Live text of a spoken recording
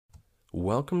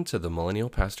Welcome to the Millennial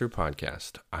Pastor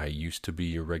Podcast. I used to be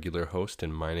your regular host,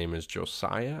 and my name is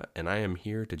Josiah, and I am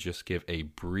here to just give a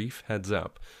brief heads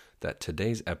up that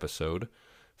today's episode,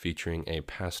 featuring a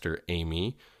Pastor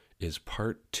Amy, is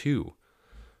part 2.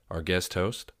 Our guest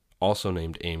host, also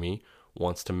named Amy,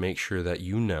 wants to make sure that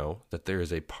you know that there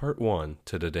is a part 1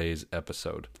 to today's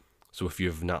episode. So if you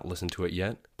have not listened to it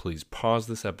yet, please pause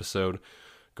this episode,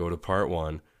 go to part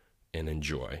 1, and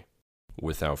enjoy.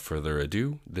 Without further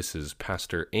ado, this is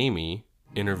Pastor Amy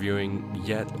interviewing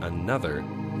yet another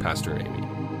Pastor Amy.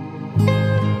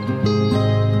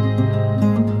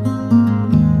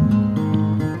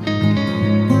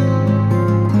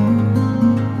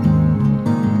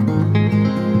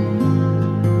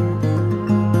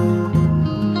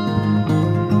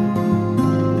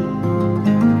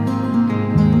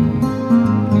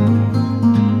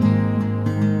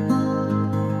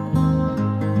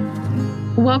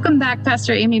 Welcome back,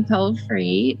 Pastor Amy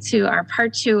Pelfrey, to our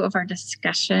part 2 of our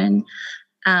discussion.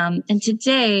 And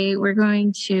today we're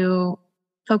going to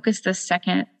focus the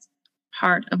second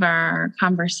part of our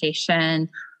conversation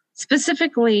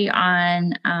specifically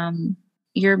on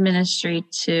your ministry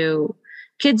to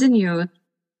kids and youth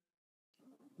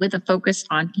with a focus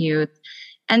on youth.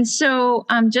 And so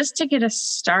just to get us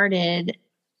started,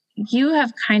 you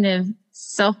have kind of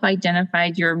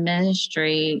self-identified your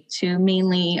ministry to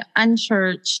mainly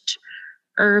unchurched,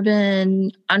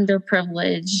 urban,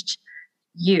 underprivileged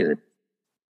youth.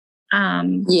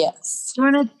 Yes. Do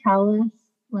you want to tell us,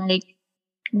 like,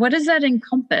 what does that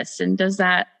encompass? And give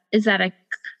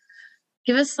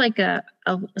us like a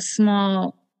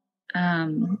small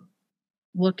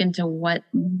look into what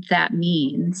that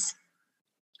means.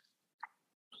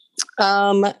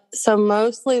 So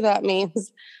mostly that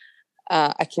means,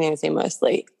 I can't even say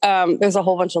mostly. There's a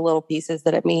whole bunch of little pieces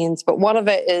that it means, but one of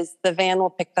it is the van will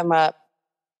pick them up,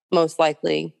 most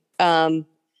likely. And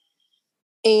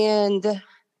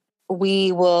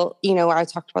we will, I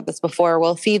talked about this before,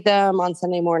 we'll feed them on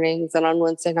Sunday mornings and on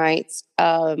Wednesday nights,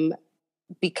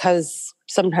 because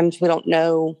sometimes we don't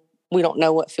know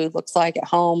what food looks like at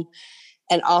home.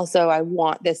 And also I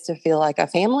want this to feel like a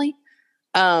family.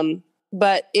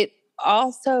 But it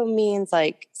also means,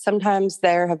 like, sometimes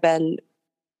there have been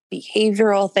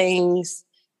behavioral things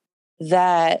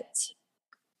that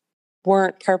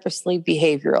weren't purposely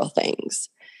behavioral things.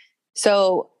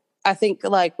 So I think,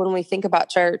 like, when we think about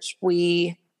church,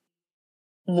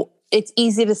 it's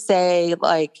easy to say,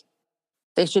 like,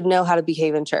 they should know how to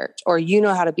behave in church, or you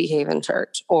know how to behave in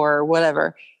church, or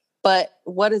whatever. But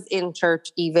what does in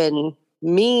church even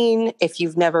mean if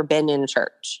you've never been in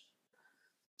church?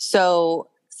 So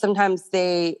sometimes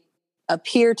they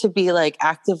appear to be, like,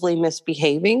 actively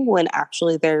misbehaving when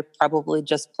actually they're probably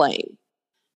just playing.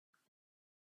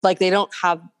 Like, they don't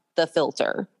have the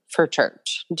filter for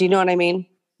church. Do you know what I mean?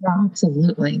 Yeah,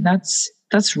 absolutely. That's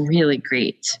really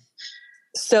great.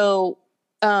 So,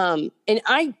 and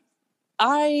I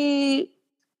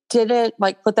didn't,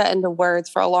 like, put that into words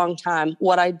for a long time.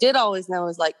 What I did always know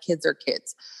is, like, kids are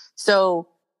kids. So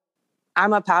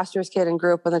I'm a pastor's kid and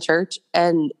grew up in the church.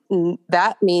 And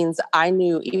that means I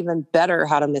knew even better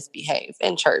how to misbehave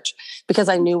in church because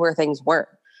I knew where things were.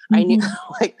 Mm-hmm. I knew,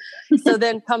 like, so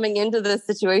then coming into this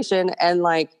situation and,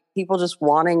 like, people just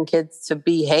wanting kids to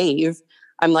behave,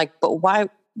 I'm like, but why?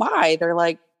 They're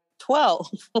like 12.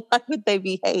 Why would they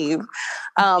behave?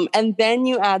 And then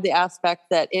you add the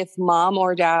aspect that if mom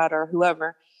or dad or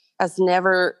whoever has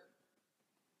never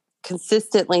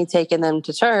consistently taken them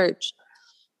to church,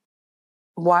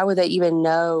 why would they even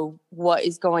know what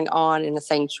is going on in a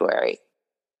sanctuary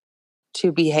to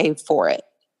behave for it?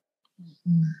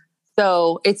 Mm-hmm.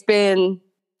 So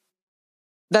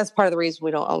that's part of the reason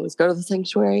we don't always go to the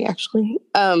sanctuary, actually,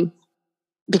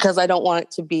 because I don't want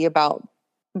it to be about,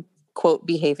 quote,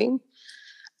 behaving.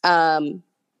 But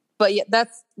yeah,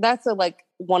 that's like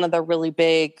one of the really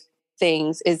big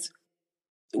things is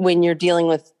when you're dealing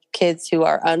with kids who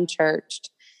are unchurched,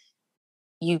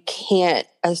 you can't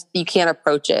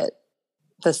approach it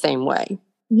the same way.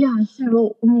 Yeah.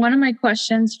 So one of my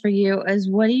questions for you is,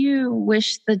 what do you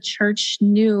wish the church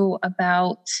knew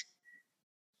about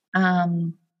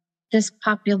this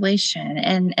population?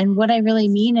 And what I really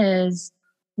mean is,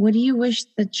 what do you wish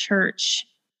the church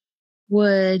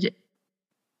would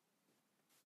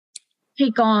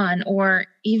take on or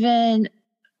even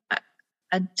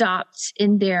adopt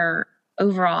in their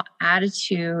overall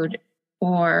attitude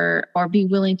or be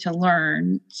willing to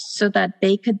learn so that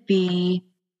they could be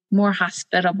more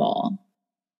hospitable?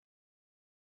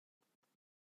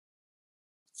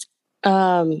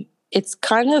 It's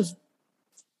kind of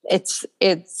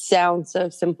it sounds so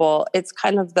simple. It's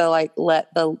kind of the, like,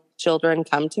 let the children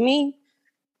come to me.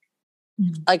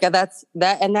 Like that's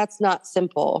not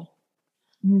simple.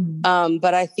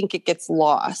 But I think it gets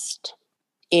lost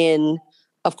in,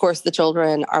 of course, the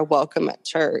children are welcome at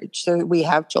church. So we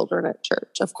have children at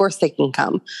church. Of course they can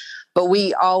come. But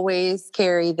we always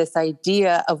carry this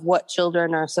idea of what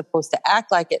children are supposed to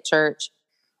act like at church,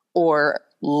 or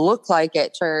look like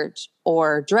at church,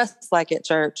 or dress like at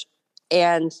church.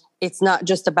 And it's not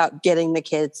just about getting the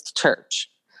kids to church.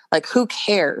 Like, who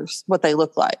cares what they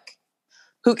look like?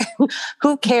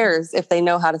 Who cares if they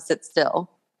know how to sit still?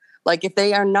 Like, if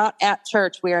they are not at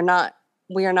church, we are not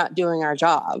doing our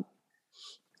job.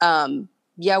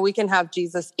 Yeah, we can have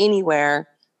Jesus anywhere,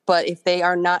 but if they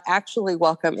are not actually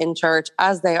welcome in church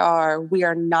as they are, we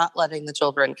are not letting the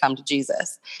children come to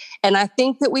Jesus. And I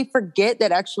think that we forget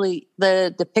that actually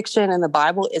the depiction in the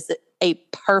Bible is a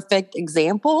perfect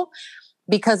example,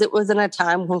 because it was in a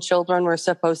time when children were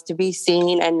supposed to be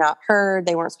seen and not heard.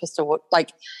 They weren't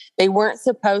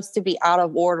supposed to be out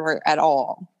of order at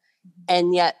all.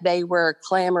 And yet they were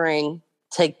clamoring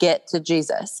to get to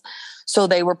Jesus. So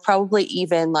they were probably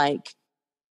even like,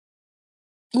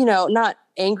 not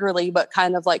angrily, but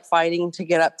kind of like fighting to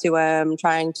get up to him,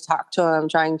 trying to talk to him,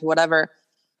 trying to whatever.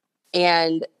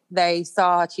 And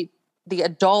the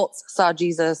adults saw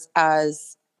Jesus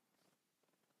as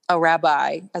a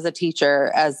rabbi, as a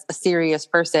teacher, as a serious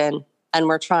person, and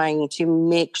were trying to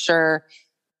make sure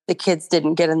the kids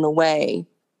didn't get in the way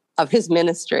of his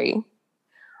ministry,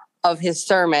 of his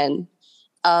sermon,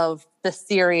 of the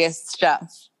serious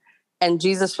stuff. And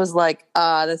Jesus was like,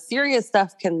 the serious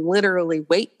stuff can literally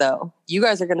wait, though. You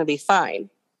guys are going to be fine.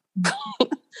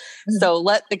 So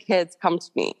let the kids come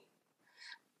to me.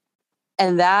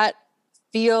 And that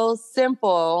feels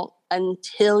simple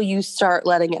until you start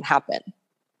letting it happen.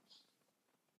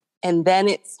 And then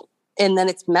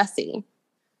it's messy.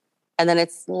 And then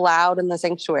it's loud in the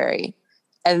sanctuary.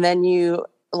 And then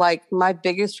my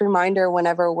biggest reminder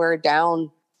whenever we're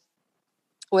down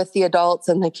with the adults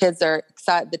and the kids are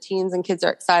excited, the teens and kids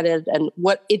are excited, and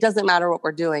it doesn't matter what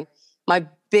we're doing. My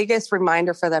biggest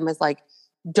reminder for them is like,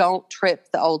 don't trip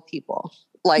the old people.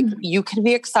 Like, you can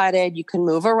be excited, you can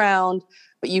move around,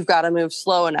 but you've got to move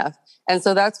slow enough. And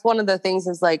so that's one of the things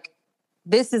is like,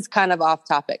 this is kind of off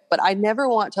topic, but I never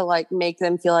want to like make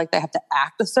them feel like they have to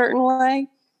act a certain way,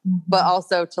 but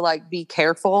also to like be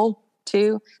careful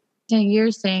too. Yeah,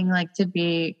 you're saying like to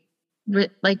be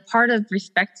like part of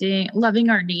loving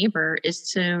our neighbor is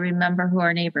to remember who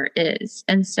our neighbor is.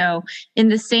 And so in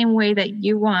the same way that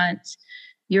you want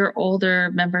your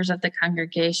older members of the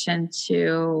congregation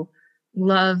to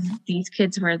love these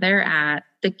kids where they're at,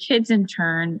 the kids in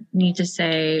turn need to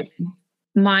say,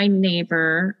 my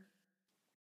neighbor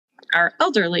are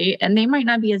elderly and they might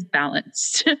not be as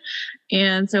balanced.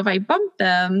 And so if I bump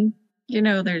them,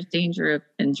 there's danger of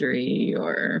injury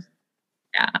or...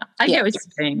 Yeah, I get what you're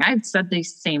saying. I've said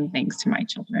these same things to my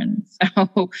children.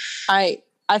 So I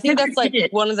think that's like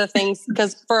one of the things,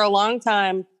 because for a long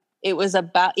time, it was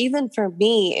about, even for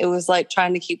me, it was like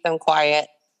trying to keep them quiet.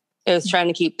 It was trying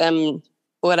to keep them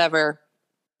whatever.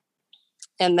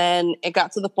 And then it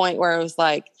got to the point where it was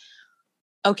like,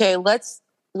 okay, let's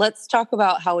talk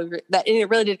about how and it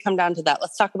really did come down to that.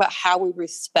 Let's talk about how we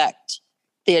respect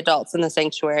the adults in the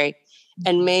sanctuary,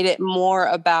 and made it more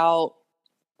about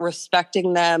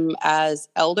respecting them as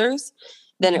elders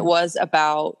than it was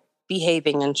about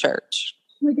behaving in church.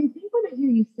 Like, I think what I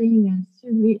hear you saying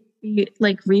is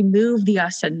to remove the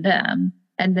us and them,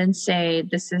 and then say,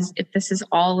 if this is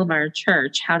all of our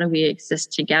church, how do we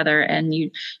exist together? And you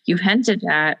hinted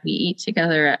at, we eat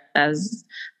together, as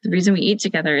the reason we eat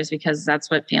together is because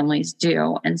that's what families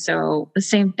do. And so the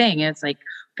same thing, it's like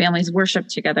families worship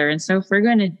together. And so if we're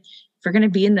going to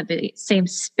be in the same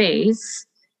space,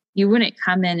 you wouldn't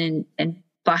come in and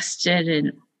bust it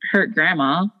and hurt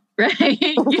grandma, right?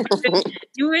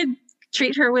 You would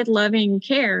treat her with loving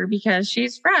care because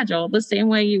she's fragile, the same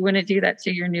way you wouldn't do that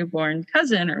to your newborn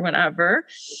cousin or whatever.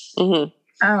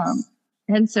 Mm-hmm.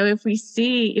 And so if we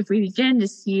begin to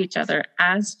see each other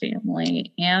as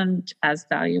family and as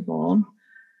valuable,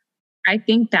 I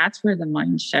think that's where the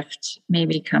mind shift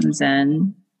maybe comes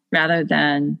in, rather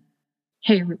than,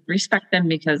 hey, respect them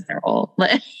because they're old.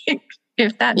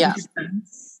 If that makes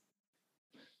sense.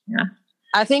 Yeah.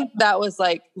 I think that was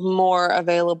like more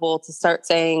available to start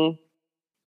saying,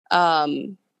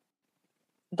 the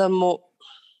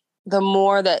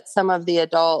more that some of the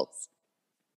adults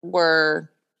were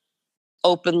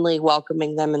openly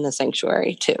welcoming them in the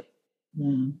sanctuary too.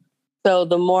 Yeah. So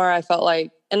the more I felt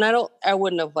like, and I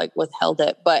wouldn't have like withheld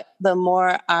it, but the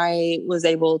more I was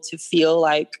able to feel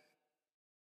like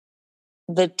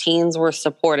the teens were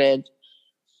supported,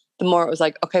 the more it was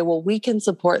like, okay, well, we can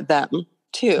support them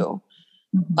too.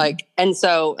 Like, and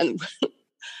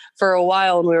for a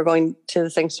while when we were going to the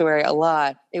sanctuary a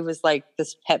lot, it was like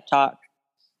this pep talk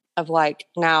of like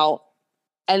now,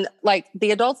 and like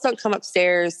the adults don't come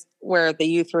upstairs where the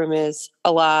youth room is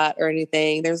a lot or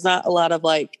anything. There's not a lot of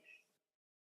like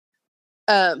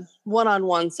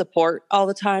one-on-one support all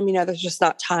the time. You know, there's just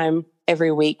not time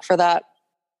every week for that.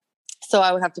 So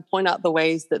I would have to point out the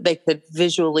ways that they could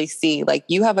visually see, like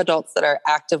you have adults that are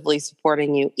actively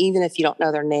supporting you, even if you don't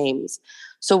know their names.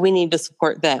 So we need to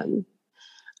support them.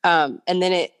 And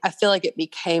then I feel like it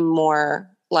became more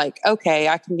like, okay,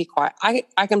 I can be quiet.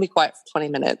 I can be quiet for 20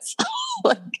 minutes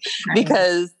like,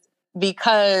 because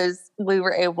we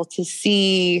were able to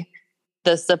see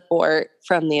the support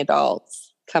from the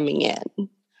adults coming in.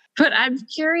 But I'm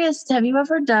curious, have you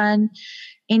ever done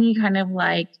any kind of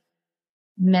like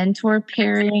mentor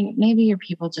pairing? Maybe your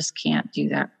people just can't do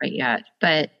that right yet,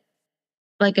 but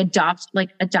like adopt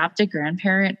a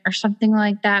grandparent or something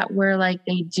like that, where like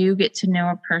they do get to know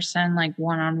a person like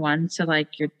one-on-one. So like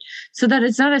so that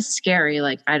it's not as scary.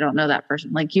 Like, I don't know that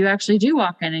person. Like you actually do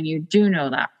walk in and you do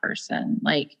know that person.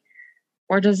 Like,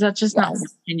 or does that just not work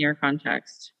in your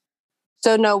context?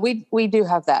 So no, we do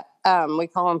have that. We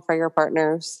call them prayer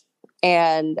partners,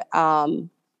 and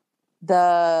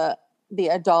the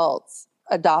adults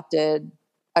adopted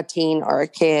a teen or a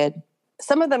kid.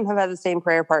 Some of them have had the same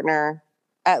prayer partner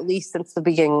at least since the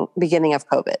beginning of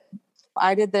COVID.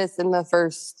 I did this in the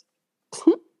first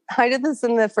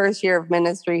year of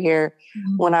ministry here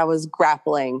when I was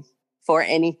grappling for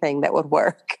anything that would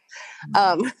work.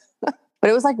 But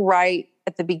it was like right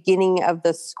at the beginning of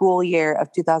the school year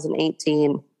of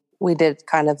 2018, we did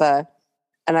kind of an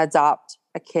adopt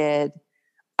a kid.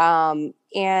 And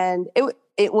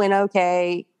it went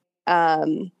okay.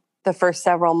 The first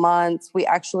several months, we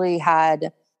actually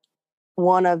had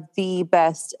one of the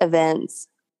best events.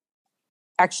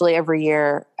 Actually, every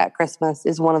year at Christmas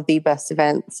is one of the best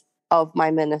events of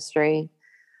my ministry,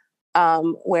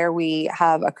 where we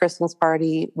have a Christmas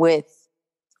party with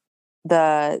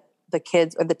the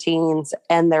kids or the teens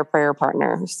and their prayer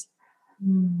partners.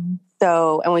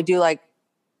 So, and we do like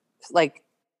not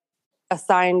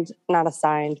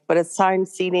assigned, but assigned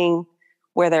seating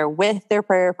where they're with their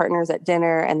prayer partners at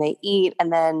dinner and they eat.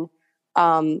 And then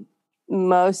all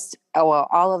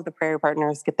of the prayer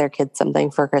partners get their kids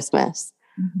something for Christmas.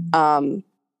 So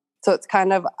it's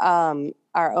kind of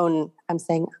our own,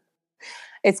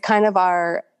 it's kind of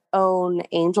our own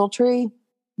angel tree.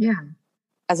 Yeah.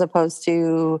 As opposed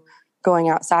to going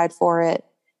outside for it.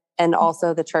 And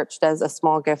also the church does a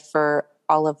small gift for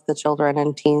all of the children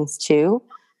and teens too.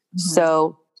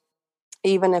 So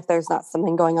even if there's not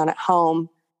something going on at home,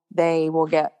 they will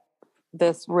get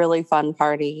this really fun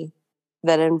party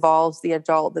that involves the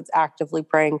adult that's actively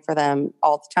praying for them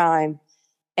all the time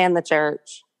and the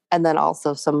church, and then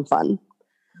also some fun.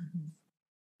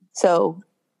 So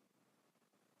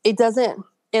it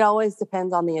always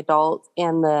depends on the adult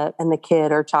and the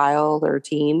kid or child or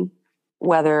teen,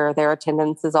 whether their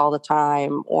attendance is all the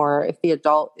time or if the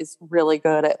adult is really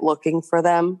good at looking for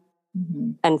them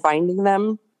and finding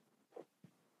them.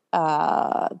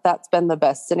 That's been the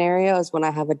best scenario, is when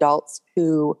I have adults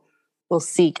who will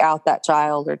seek out that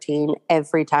child or teen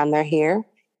every time they're here,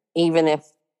 even if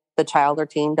the child or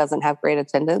teen doesn't have great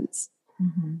attendance.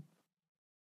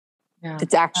 Yeah.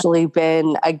 It's actually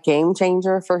been a game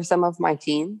changer for some of my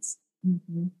teens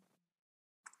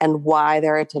and why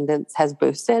their attendance has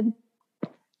boosted.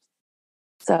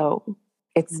 So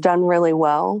it's done really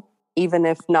well, even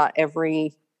if not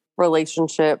every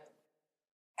relationship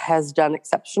has done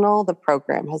exceptional, the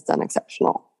program has done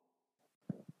exceptional.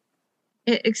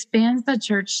 It expands the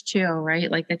church too, right?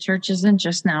 Like the church isn't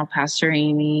just now Pastor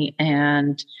Amy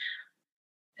and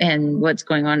what's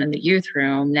going on in the youth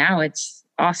room. Now it's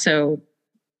also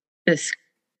this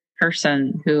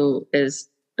person who is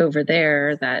over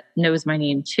there that knows my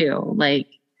name too. Like,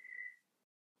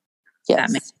 that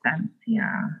makes sense.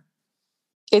 Yeah.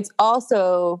 It's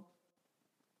also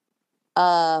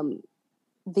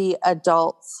the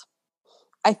adults.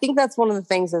 I think that's one of the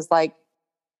things is like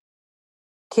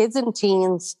kids and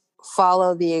teens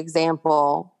follow the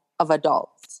example of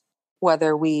adults,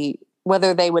 whether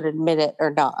they would admit it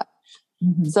or not.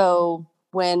 So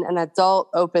when an adult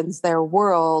opens their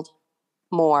world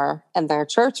more and their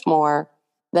church more,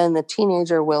 then the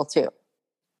teenager will too.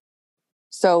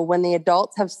 So when the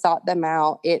adults have sought them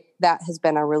out, that has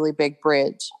been a really big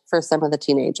bridge for some of the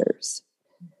teenagers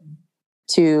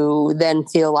to then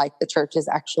feel like the church is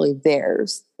actually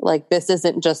theirs. Like, this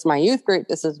isn't just my youth group,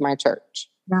 this is my church.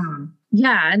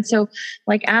 Yeah. And so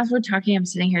like, as we're talking, I'm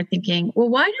sitting here thinking, well,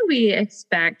 why do we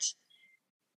expect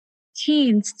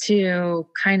teens to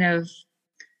kind of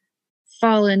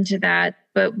fall into that,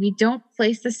 but we don't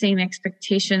place the same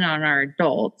expectation on our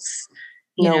adults.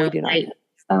 No, we do not.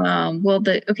 Now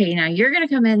you're going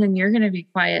to come in and you're going to be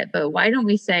quiet, but why don't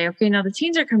we say, okay, now the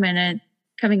teens are coming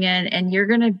in and you're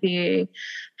going to be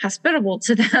hospitable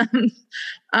to them.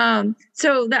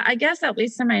 So that, I guess that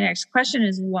leads to my next question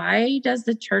is, why does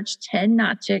the church tend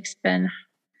not to extend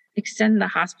the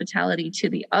hospitality to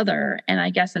the other? And I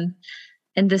guess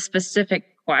in this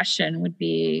specific question would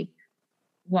be,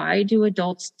 why do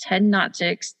adults tend not to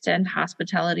extend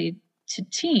hospitality to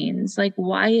teens? Like,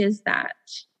 why is that?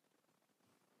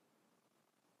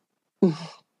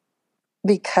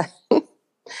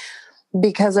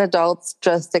 Because adults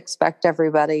just expect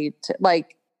everybody to,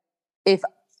 like, if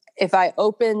I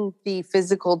open the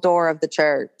physical door of the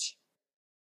church,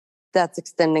 that's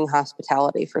extending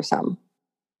hospitality for some.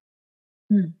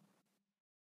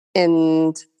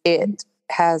 And it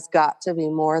has got to be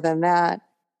more than that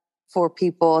for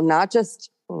people, not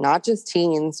just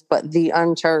teens, but the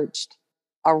unchurched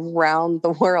around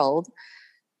the world,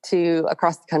 to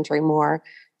across the country more,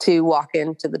 to walk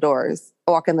in the doors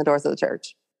of the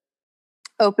church.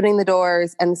 Opening the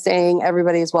doors and saying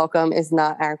everybody is welcome is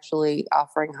not actually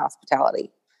offering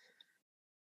hospitality.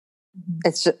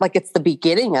 It's just like, it's the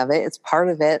beginning of it. It's part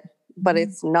of it, but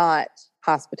it's not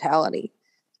hospitality.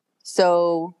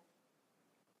 So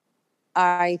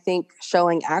I think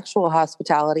showing actual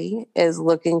hospitality is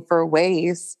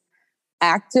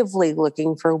actively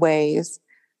looking for ways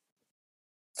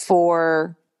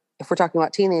for, if we're talking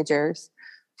about teenagers,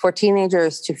 for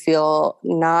teenagers to feel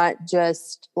not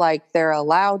just like they're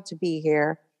allowed to be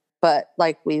here, but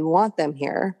like we want them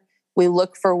here. We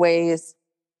look for ways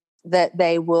that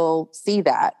they will see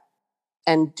that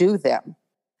and do them.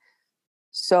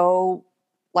 So,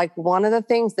 like, one of the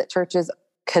things that churches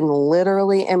can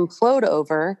literally implode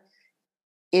over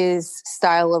is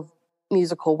style of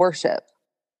musical worship.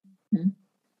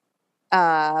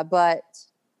 But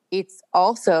it's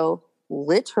also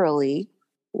literally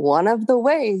one of the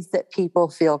ways that people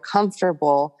feel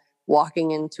comfortable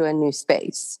walking into a new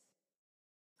space.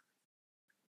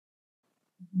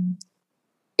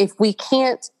 If we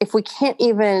can't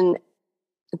even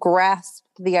grasp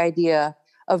the idea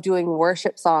of doing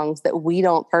worship songs that we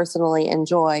don't personally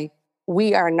enjoy,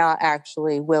 we are not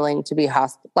actually willing to be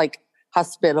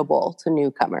hospitable to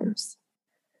newcomers.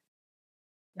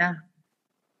 Yeah.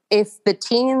 If the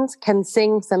teens can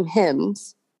sing some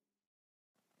hymns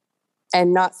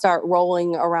and not start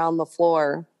rolling around the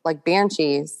floor like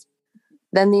banshees,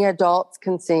 then the adults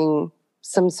can sing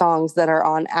some songs that are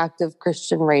on active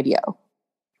Christian radio.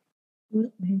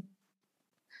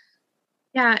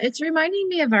 Yeah, it's reminding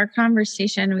me of our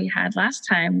conversation we had last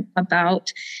time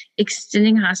about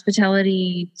extending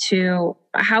hospitality, to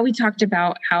how we talked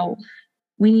about how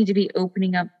we need to be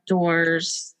opening up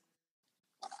doors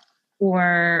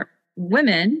for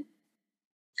women.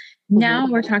 Now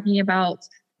we're talking about,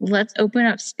 let's open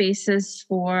up spaces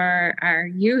for our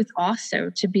youth also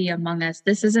to be among us.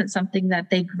 This isn't something that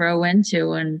they grow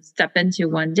into and step into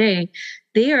one day.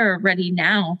 They are ready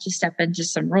now to step into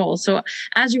some roles. So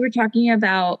as you were talking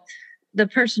about the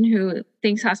person who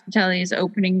thinks hospitality is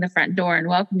opening the front door and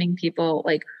welcoming people,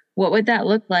 like, what would that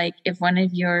look like if one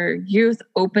of your youth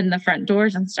opened the front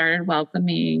doors and started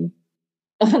welcoming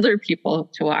older people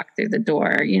to walk through the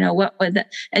door? You know, what would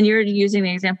that, and you're using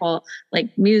the example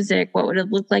like music, what would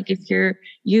it look like if your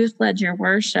youth led your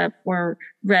worship or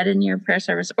read in your prayer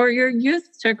service, or your youth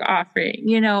took offering?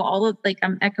 You know, all of, like,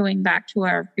 I'm echoing back to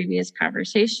our previous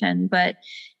conversation, but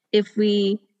if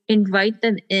we invite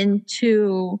them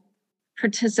into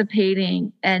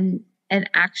participating and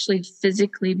actually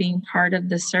physically being part of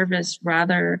the service,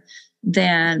 rather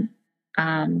than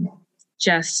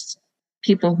just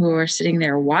people who are sitting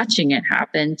there watching it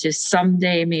happen to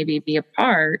someday maybe be a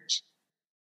part,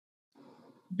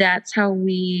 that's how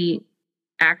we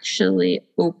actually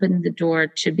open the door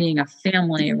to being a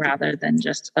family rather than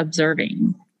just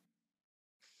observing.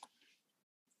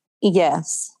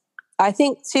 Yes. I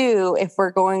think too, if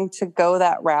we're going to go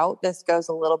that route, this goes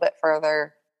a little bit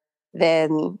further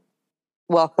than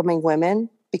welcoming women,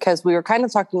 because we were kind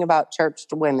of talking about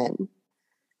churched women.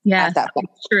 Yeah, at that point.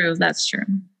 That's true.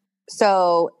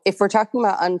 So if we're talking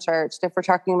about unchurched, if we're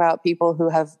talking about people who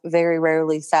have very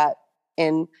rarely sat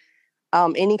in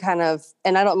any kind of,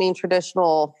 and I don't mean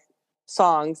traditional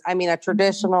songs, I mean a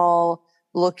traditional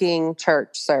looking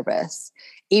church service.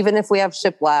 Even if we have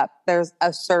shiplap, there's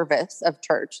a service of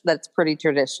church that's pretty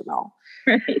traditional.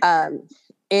 Right.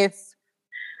 If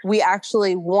we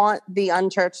actually want the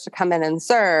unchurched to come in and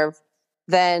serve,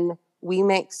 then we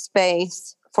make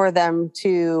space for them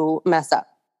to mess up.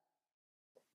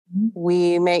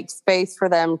 We make space for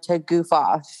them to goof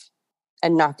off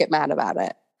and not get mad about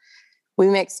it. We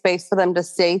make space for them to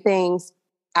say things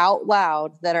out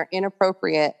loud that are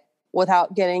inappropriate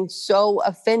without getting so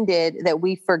offended that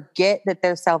we forget that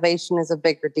their salvation is a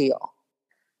bigger deal.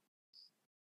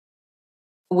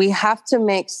 We have to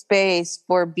make space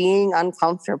for being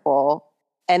uncomfortable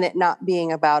and it not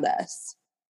being about us.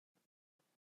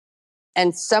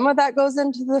 And some of that goes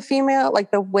into the female,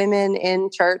 like the women in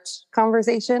church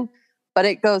conversation, but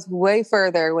it goes way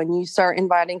further when you start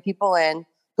inviting people in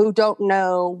who don't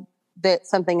know that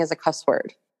something is a cuss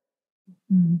word.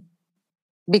 Mm-hmm.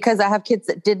 Because I have kids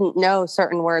that didn't know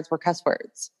certain words were cuss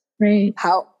words. Right.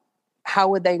 How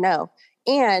would they know?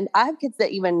 And I have kids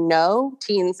that even know,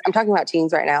 teens, I'm talking about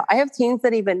teens right now. I have teens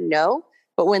that even know,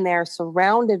 but when they're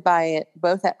surrounded by it,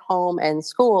 both at home and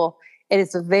school, it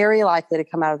is very likely to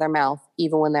come out of their mouth,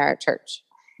 even when they're at church,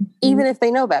 even if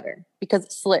they know better, because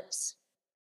it slips.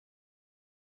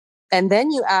 And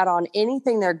then you add on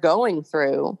anything they're going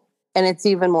through, and it's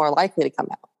even more likely to come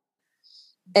out.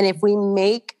 And if we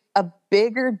make a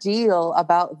bigger deal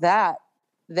about that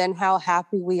than how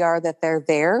happy we are that they're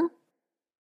there,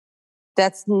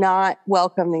 that's not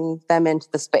welcoming them into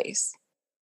the space.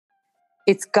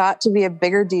 It's got to be a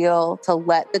bigger deal to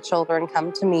let the children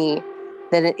come to me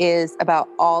than it is about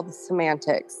all the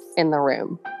semantics in the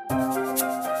room.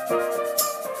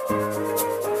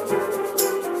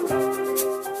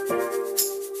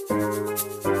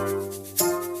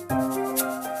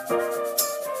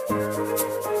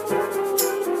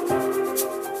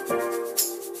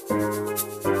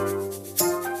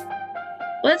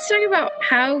 Let's talk about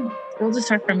how, we'll just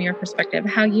talk from your perspective,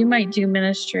 how you might do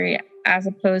ministry as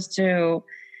opposed to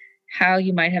how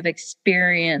you might have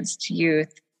experienced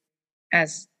youth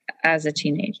as a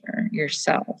teenager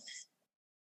yourself.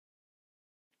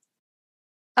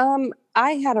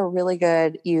 I had a really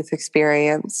good youth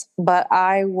experience, but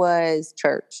I was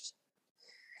churched.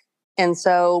 And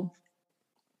so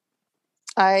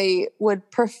I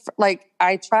would prefer,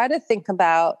 I try to think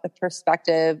about the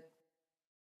perspective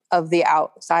of the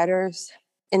outsiders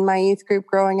in my youth group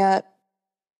growing up.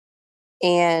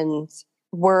 And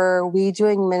were we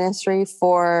doing ministry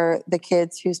for the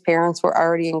kids whose parents were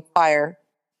already in choir?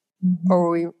 Mm-hmm.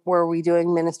 Or were we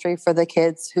doing ministry for the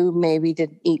kids who maybe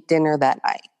didn't eat dinner that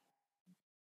night?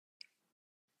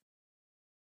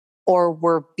 Or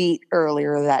were beat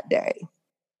earlier that day?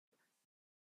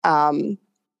 And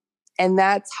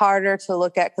that's harder to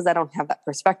look at because I don't have that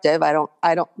perspective. I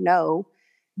don't know.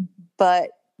 But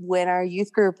when our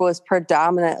youth group was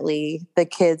predominantly the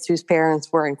kids whose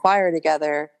parents were in choir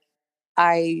together,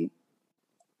 I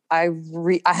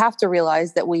have to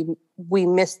realize that we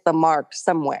missed the mark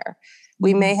somewhere.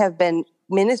 We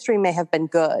ministry may have been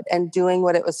good and doing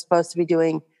what it was supposed to be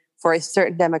doing for a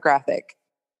certain demographic,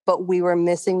 but we were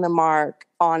missing the mark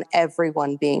on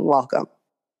everyone being welcome.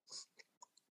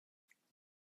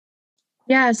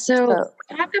 Yeah. So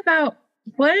talk about,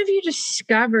 what have you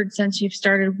discovered since you've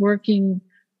started working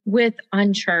with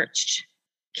unchurched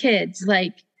kids?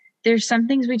 Like, there's some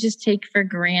things we just take for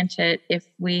granted if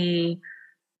we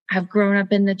have grown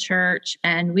up in the church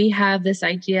and we have this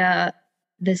idea,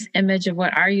 this image of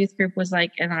what our youth group was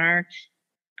like, and our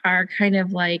kind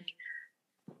of like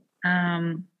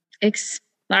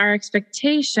our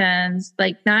expectations,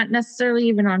 like not necessarily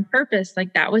even on purpose,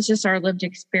 like that was just our lived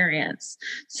experience.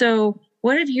 So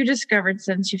what have you discovered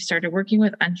since you've started working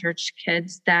with unchurched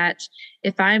kids, that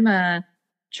if I'm a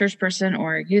church person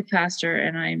or a youth pastor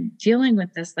and I'm dealing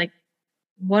with this, like,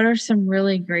 what are some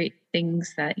really great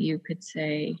things that you could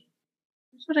say,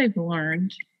 here's what I've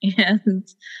learned, and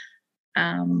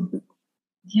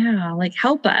like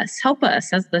help us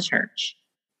as the church?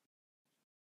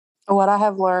 What I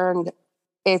have learned,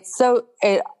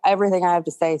 everything I have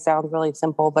to say sounds really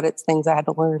simple, but it's things I had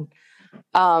to learn.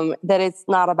 That it's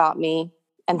not about me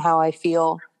and how I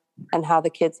feel and how the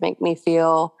kids make me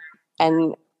feel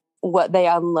and what they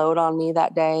unload on me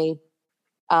that day.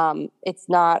 It's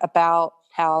not about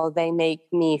how they make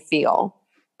me feel,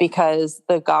 because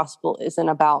the gospel isn't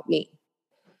about me.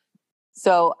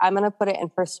 So I'm going to put it in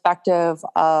perspective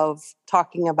of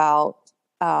talking about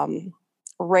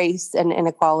race and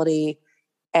inequality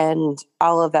and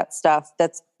all of that stuff.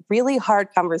 That's really hard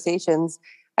conversations,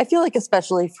 I feel like,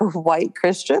 especially for white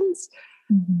Christians,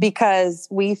 because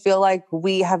we feel like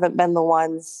we haven't been the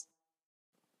ones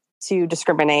to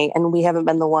discriminate and we haven't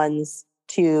been the ones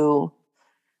to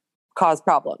cause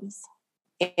problems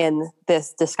in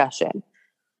this discussion.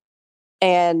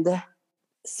 And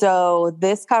so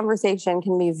this conversation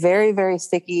can be very, very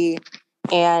sticky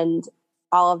and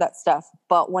all of that stuff.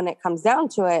 But when it comes down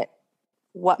to it,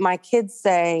 what my kids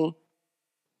say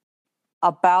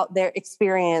about their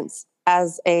experience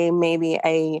as maybe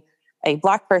a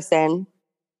Black person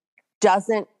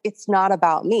it's not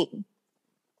about me.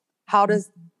 How does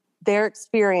their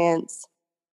experience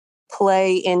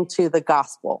play into the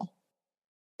gospel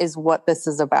is what this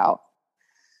is about.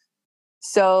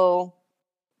 So,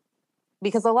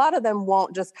 because a lot of them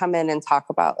won't just come in and talk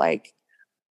about like,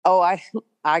 oh,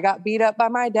 I got beat up by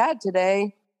my dad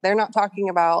today. They're not talking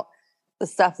about the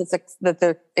stuff that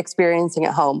they're experiencing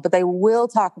at home, but they will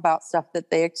talk about stuff that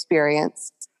they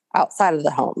experience outside of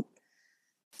the home.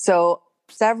 So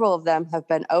several of them have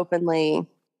been open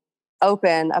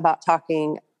about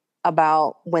talking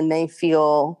about when they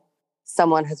feel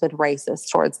someone has been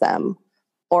racist towards them,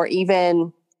 or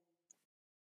even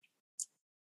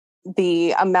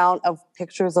the amount of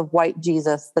pictures of white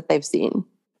Jesus that they've seen.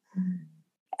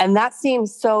 And that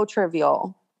seems so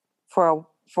trivial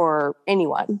for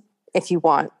anyone, if you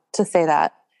want to say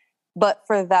that. But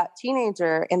for that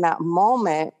teenager in that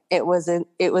moment, it was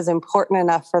important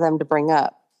enough for them to bring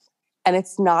up. And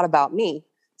it's not about me.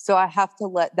 So I have to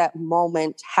let that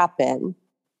moment happen.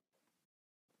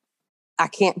 I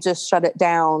can't just shut it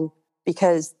down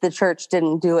because the church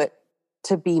didn't do it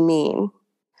to be mean.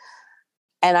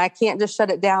 And I can't just shut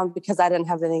it down because I didn't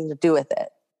have anything to do with it.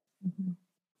 Mm-hmm.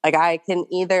 Like I can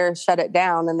either shut it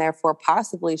down and therefore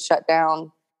possibly shut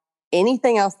down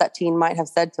anything else that teen might have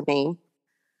said to me,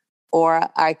 or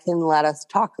I can let us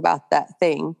talk about that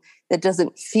thing that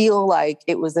doesn't feel like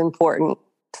it was important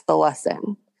to the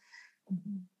lesson.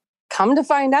 Mm-hmm. Come to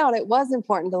find out, it was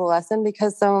important to the lesson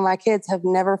because some of my kids have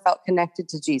never felt connected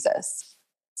to Jesus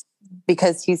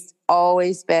because he's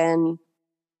always been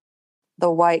the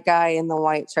white guy in the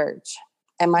white church.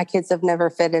 And my kids have never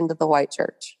fit into the white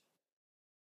church.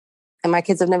 And my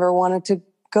kids have never wanted to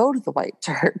go to the white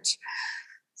church.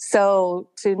 So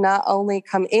to not only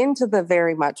come into the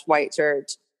very much white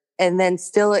church and then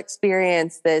still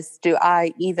experience this, do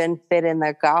I even fit in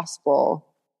the gospel?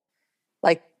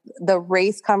 Like the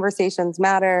race conversations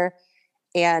matter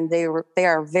and they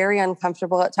are very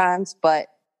uncomfortable at times. But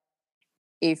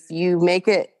if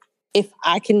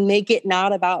I can make it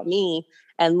not about me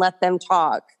and let them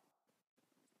talk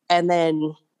and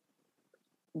then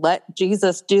let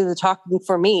Jesus do the talking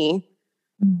for me,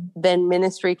 then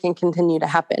ministry can continue to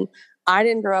happen. I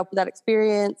didn't grow up with that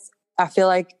experience. I feel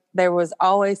like there was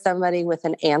always somebody with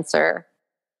an answer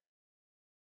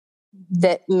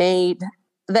that made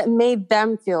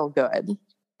them feel good.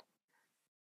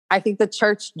 I think the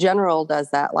church general does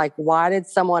that. Like, why did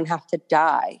someone have to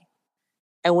die?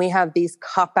 And we have these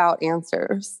cop-out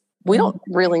answers. We don't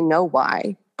really know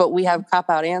why, but we have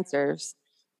cop-out answers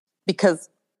because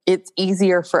it's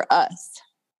easier for us.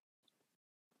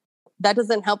 That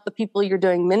doesn't help the people you're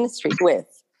doing ministry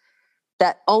with.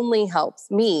 That only helps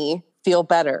me feel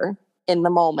better in the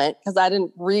moment because I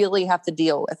didn't really have to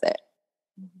deal with it.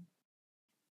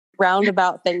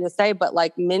 Roundabout thing to say, but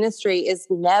like ministry is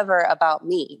never about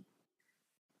me.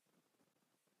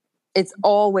 It's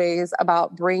always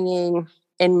about bringing,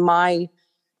 in my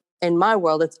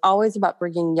world, it's always about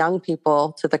bringing young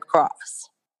people to the cross.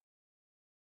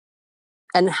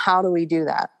 And how do we do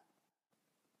that?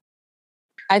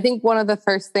 I think one of the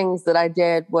first things that I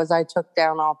did was I took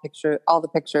down all the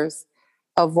pictures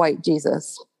of white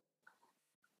Jesus,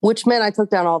 which meant I took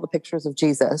down all the pictures of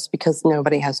Jesus because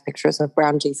nobody has pictures of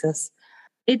brown Jesus.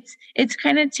 It's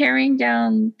kind of tearing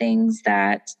down things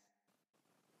that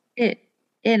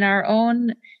in our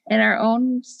own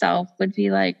self would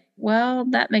be like, well,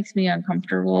 that makes me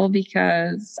uncomfortable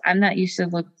because I'm not used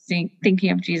to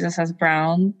thinking of Jesus as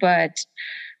brown. But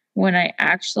when I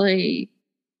actually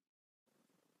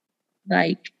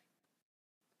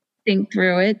think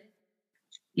through it,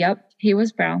 yep, he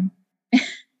was brown.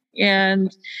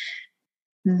 And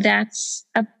that's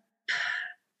a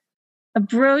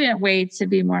brilliant way to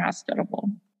be more hospitable.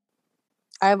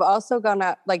 I've also gone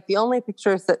out, like the only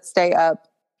pictures that stay up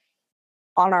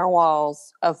on our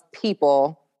walls of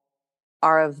people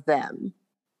are of them.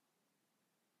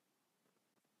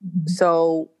 Mm-hmm.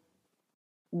 So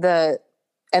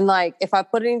if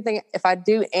I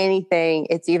do anything,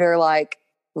 it's either like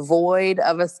void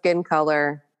of a skin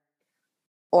color,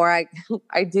 or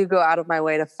I do go out of my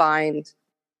way to find,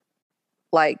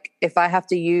 like, if I have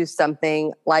to use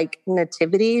something like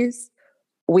nativities,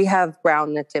 we have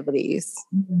brown nativities.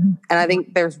 Mm-hmm. And I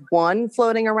think there's one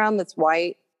floating around that's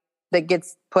white that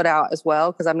gets put out as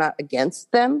well, because I'm not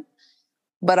against them.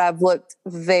 But I've looked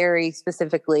very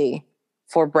specifically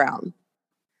for brown.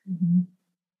 Mm-hmm.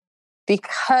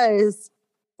 Because,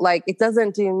 like, it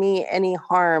doesn't do me any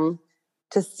harm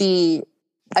to see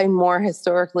a more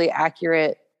historically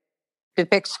accurate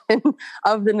depiction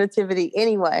of the nativity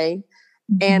anyway.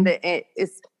 and it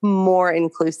is more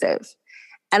inclusive.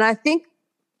 And I think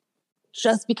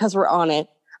just because we're on it,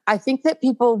 I think that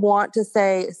people want to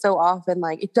say so often,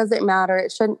 like, it doesn't matter,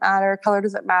 it shouldn't matter, color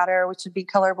doesn't matter, we should be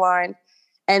colorblind.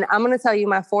 And I'm going to tell you,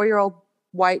 my 4-year-old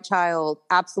white child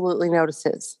absolutely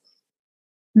notices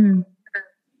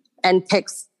and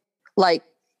picks, like,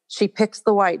 she picks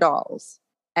the white dolls,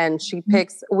 and she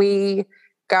picks, I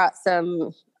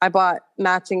bought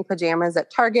matching pajamas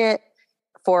at Target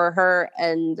for her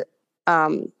and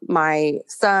my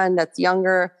son that's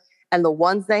younger. And the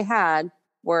ones they had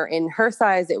were in her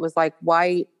size. It was like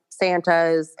white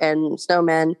Santas and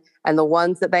snowmen. And the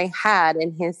ones that they had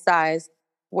in his size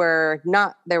were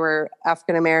not, they were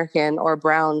African-American or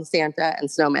brown Santa and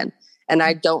snowmen. And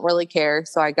I don't really care.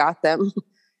 So I got them.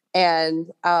 And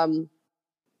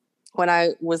when I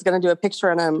was going to do a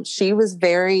picture on them, she was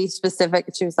very specific.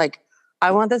 She was like,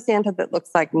 I want the Santa that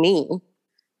looks like me.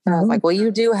 And I was like, well,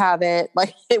 you do have it.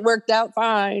 Like, it worked out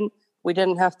fine. We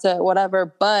didn't have to,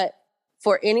 whatever. But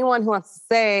for anyone who wants to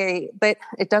say that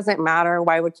it doesn't matter,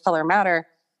 why would color matter?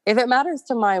 If it matters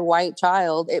to my white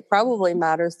child, it probably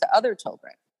matters to other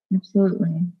children.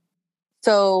 Absolutely.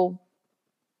 So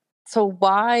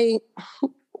why,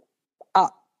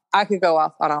 I could go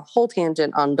off on a whole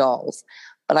tangent on dolls,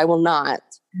 but I will not.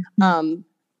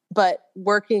 But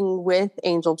working with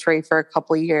Angel Tree for a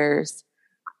couple of years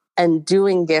and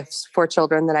doing gifts for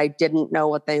children that I didn't know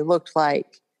what they looked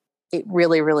like, it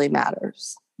really, really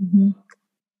matters.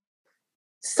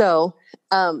 So,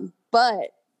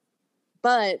 but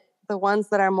the ones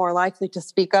that are more likely to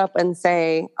speak up and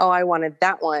say, oh, I wanted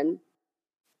that one,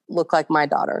 look like my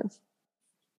daughter.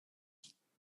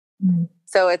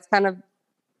 So it's kind of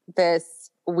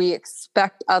this, we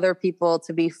expect other people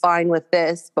to be fine with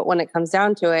this, but when it comes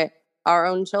down to it, our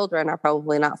own children are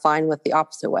probably not fine with the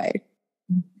opposite way.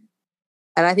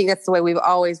 And I think that's the way we've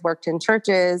always worked in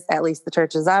churches, at least the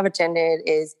churches I've attended,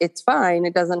 is it's fine.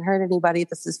 It doesn't hurt anybody.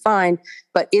 This is fine.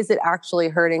 But is it actually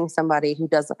hurting somebody who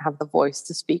doesn't have the voice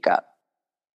to speak up?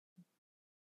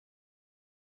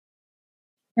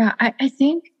 Yeah, I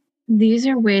think these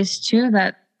are ways too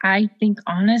that I think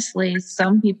honestly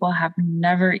some people have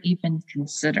never even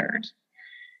considered.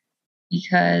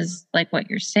 Because like what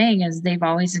you're saying is they've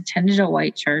always attended a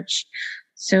white church.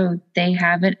 So they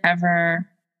haven't ever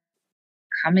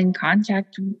come in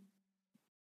contact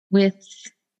with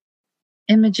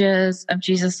images of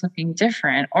Jesus looking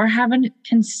different or haven't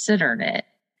considered it.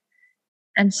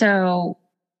 And so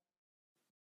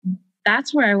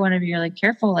that's where I want to be really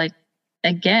careful. Like,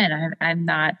 again, I'm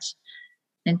not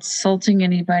insulting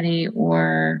anybody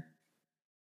or,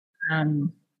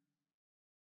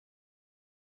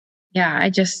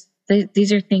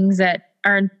 these are things that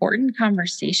are important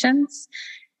conversations,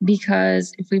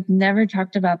 because if we've never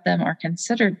talked about them or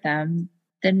considered them,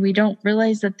 then we don't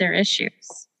realize that they're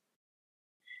issues.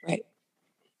 Right.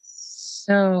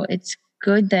 So it's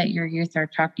good that your youth are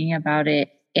talking about it,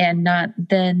 and not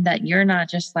then that you're not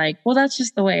just like, well, that's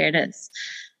just the way it is.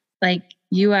 Like,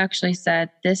 you actually said,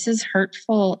 this is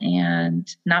hurtful and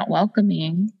not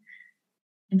welcoming.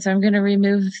 And so I'm going to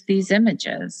remove these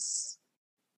images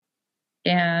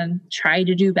and try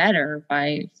to do better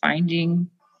by finding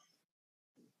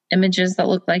images that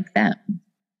look like them.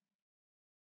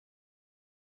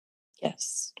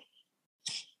 Yes.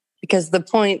 Because the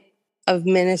point of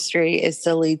ministry is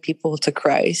to lead people to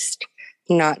Christ,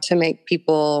 not to make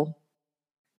people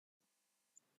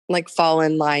like fall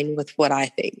in line with what I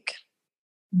think.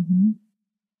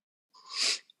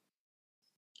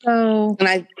 So,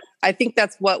 and I think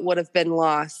that's what would have been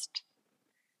lost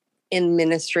in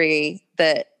ministry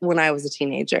that when I was a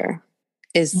teenager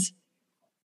is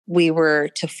we were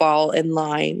to fall in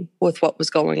line with what was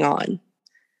going on.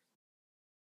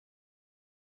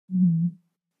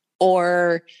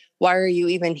 Or why are you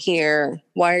even here?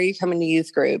 Why are you coming to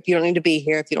youth group? You don't need to be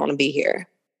here if you don't want to be here.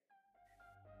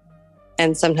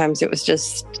 And sometimes it was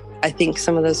just, I think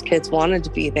some of those kids wanted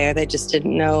to be there. They just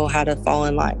didn't know how to fall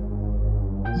in line.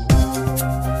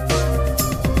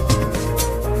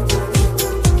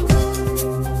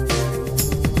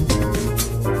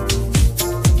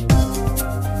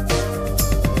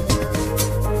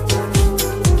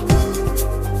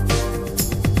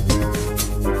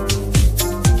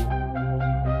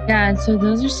 yeah, and so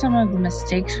those are some of the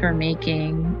mistakes we're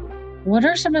making. What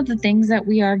are some of the things that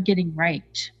we are getting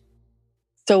right?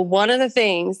 So one of the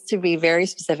things, to be very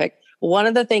specific, one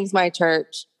of the things my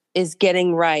church is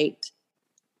getting right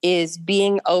is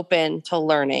being open to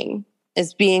learning,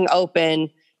 is being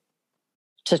open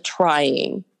to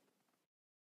trying,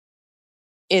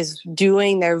 is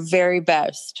doing their very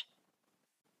best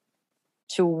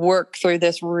to work through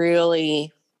this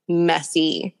really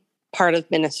messy part of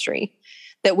ministry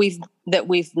that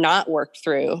we've not worked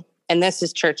through. And this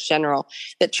is church general,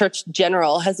 that church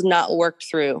general has not worked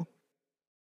through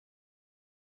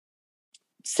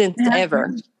since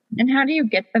ever. And how do you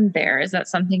get them there? Is that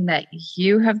something that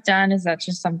you have done? Is that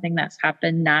just something that's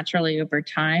happened naturally over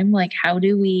time? Like, how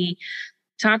do we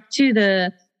talk to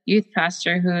the youth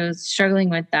pastor who's struggling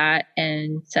with that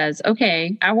and says,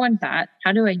 okay, I want that.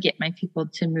 How do I get my people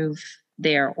to move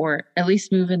there, or at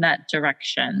least move in that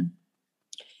direction?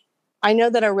 I know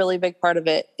that a really big part of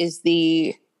it is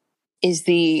the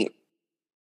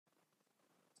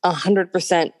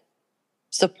 100%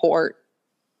 support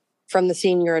from the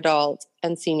senior adult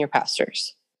and senior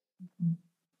pastors. Mm-hmm.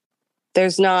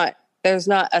 There's not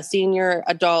a senior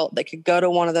adult that could go to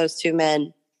one of those two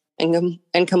men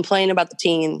and complain about the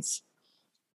teens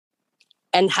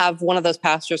and have one of those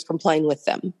pastors complain with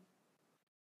them.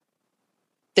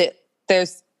 That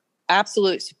there's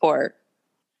absolute support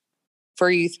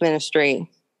for youth ministry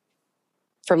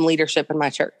from leadership in my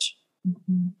church,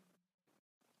 mm-hmm.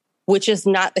 which is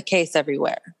not the case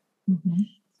everywhere. Mm-hmm.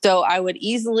 So I would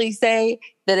easily say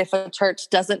that if a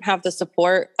church doesn't have the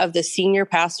support of the senior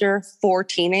pastor for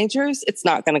teenagers, it's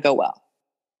not going to go well.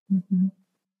 Mm-hmm.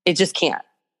 It just can't.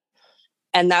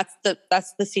 And that's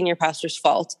the senior pastor's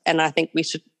fault. And I think we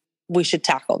should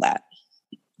tackle that.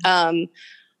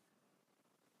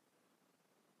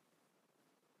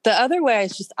 The other way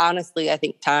is just honestly, I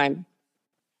think time,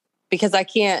 because I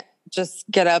can't just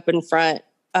get up in front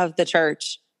of the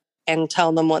church and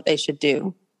tell them what they should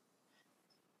do.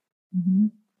 Mm-hmm.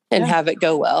 And have it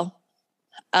go well.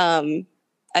 I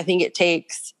think it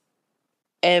takes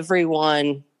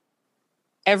everyone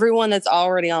that's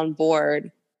already on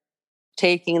board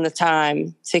taking the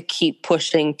time to keep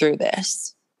pushing through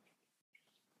this.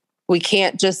 We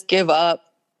can't just give up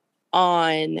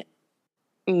on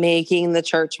making the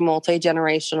church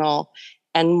multi-generational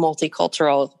and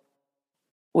multicultural.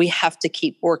 We have to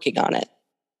keep working on it.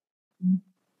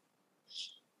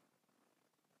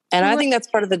 And I think that's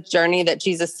part of the journey that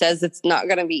Jesus says it's not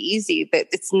going to be easy, but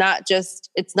it's not just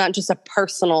a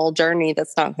personal journey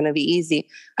that's not going to be easy.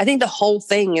 I think the whole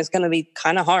thing is going to be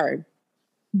kind of hard.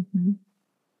 Mm-hmm.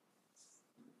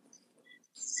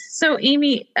 So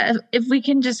Amy, if we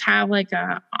can just have like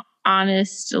a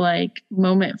honest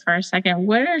moment for a second,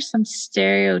 what are some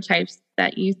stereotypes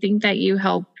that you think that you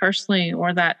held personally,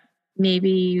 or that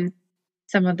maybe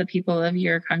some of the people of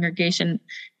your congregation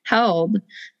held,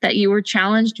 that you were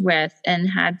challenged with and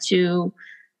had to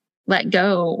let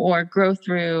go or grow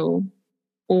through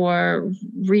or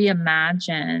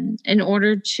reimagine in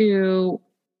order to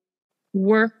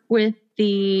work with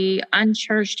the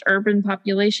unchurched urban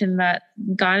population that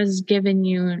God has given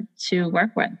you to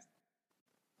work with?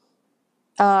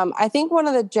 I think one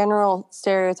of the general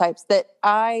stereotypes that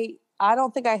I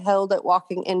don't think I held it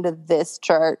walking into this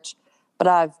church, but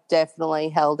I've definitely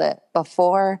held it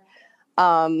before,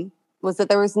 was that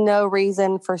there was no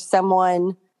reason for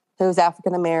someone who's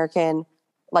African American,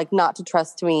 not to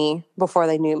trust me before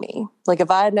they knew me.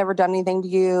 If I had never done anything to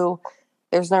you,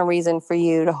 there's no reason for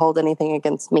you to hold anything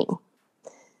against me.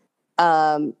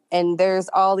 And there's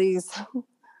all these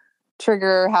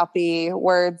trigger happy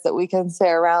words that we can say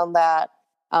around that.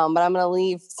 But I'm going to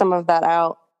leave some of that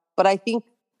out. But I think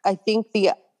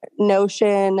the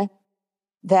notion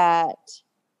that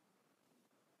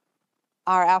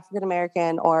our African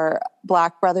American or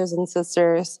Black brothers and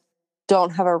sisters don't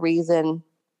have a reason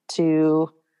to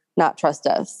not trust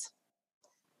us,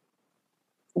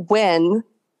 when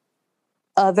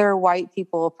other white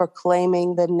people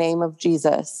proclaiming the name of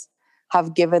Jesus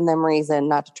have given them reason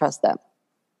not to trust them.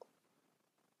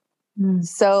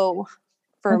 So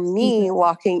for me,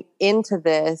 walking into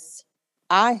this,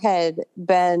 I had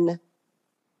been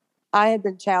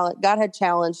challenged. God had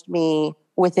challenged me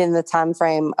within the time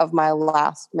frame of my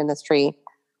last ministry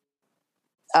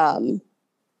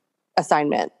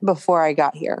assignment before I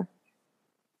got here.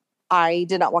 I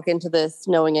did not walk into this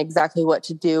knowing exactly what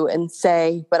to do and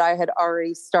say, but I had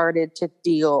already started to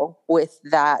deal with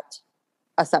that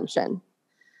assumption.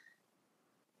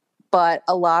 But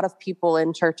a lot of people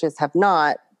in churches have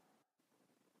not,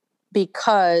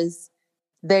 because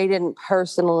they didn't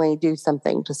personally do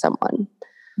something to someone.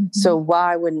 Mm-hmm. So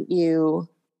why wouldn't you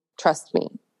trust me?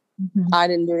 Mm-hmm. I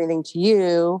didn't do anything to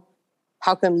you.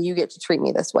 How come you get to treat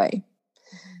me this way?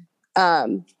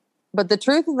 Mm-hmm. But the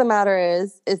truth of the matter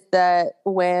is that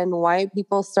when white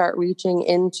people start reaching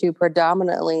into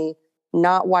predominantly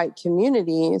not white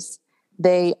communities,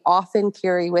 they often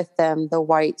carry with them the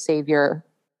white savior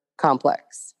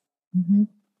complex. Mm-hmm.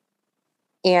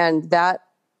 And that,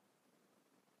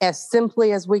 as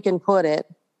simply as we can put it,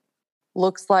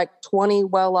 looks like 20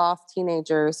 well-off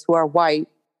teenagers who are white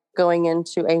going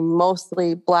into a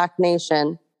mostly Black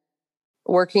nation,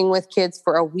 working with kids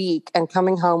for a week and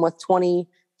coming home with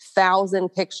 20,000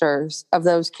 pictures of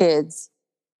those kids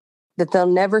that they'll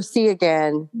never see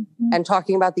again, and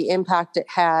talking about the impact it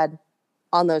had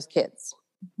on those kids.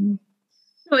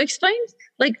 So explain,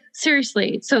 like,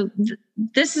 seriously. So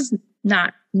this is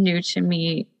not new to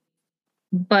me,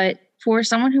 but for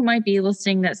someone who might be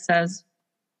listening that says,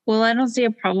 well, I don't see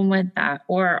a problem with that,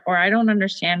 or I don't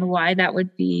understand why that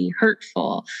would be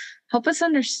hurtful. Help us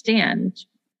understand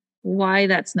why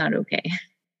that's not okay.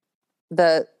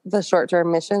 The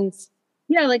short-term missions.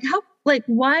 Yeah,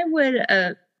 why would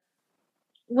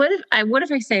what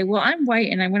if I say, well, I'm white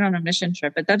and I went on a mission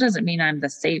trip, but that doesn't mean I'm the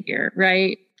savior,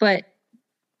 right? But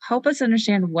help us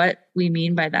understand what we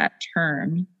mean by that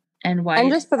term and why. And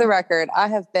just for the record, I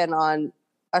have been on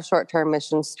a short-term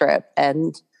mission trip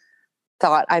and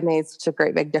thought I made such a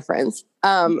great big difference.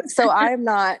 So I'm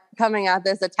not coming at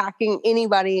this attacking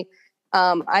anybody.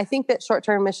 I think that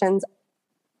short-term missions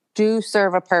do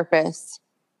serve a purpose.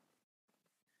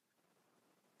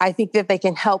 I think that they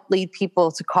can help lead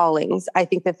people to callings. I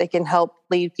think that they can help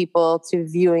lead people to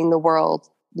viewing the world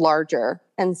larger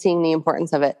and seeing the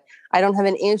importance of it. I don't have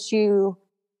an issue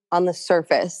on the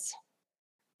surface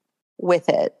with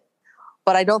it,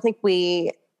 but I don't think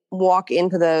we walk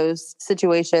into those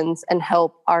situations and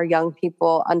help our young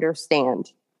people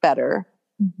understand better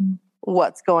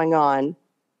what's going on,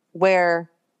 where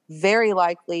very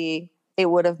likely it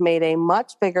would have made a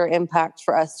much bigger impact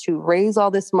for us to raise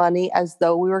all this money as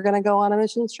though we were going to go on a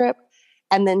missions trip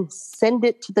and then send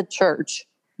it to the church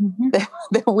that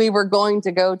we were going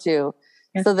to go to,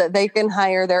 so that they can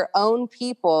hire their own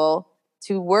people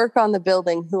to work on the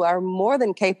building who are more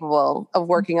than capable of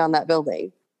working on that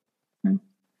building,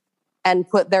 and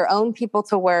put their own people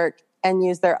to work and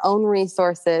use their own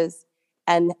resources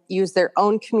and use their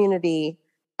own community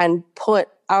and put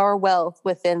our wealth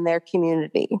within their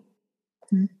community.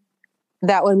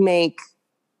 That would make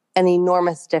an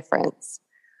enormous difference.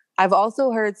 I've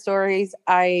also heard stories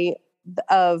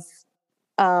of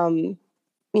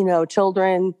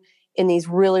children in these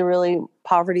really, really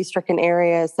poverty-stricken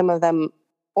areas, some of them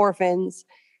orphans,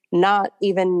 not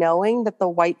even knowing that the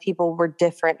white people were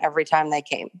different every time they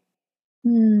came.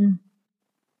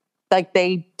 Like,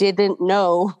 they didn't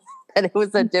know that it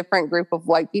was a different group of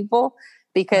white people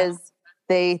because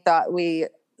they thought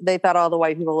all the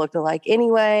white people looked alike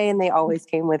anyway, and they always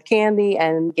came with candy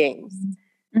and games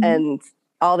and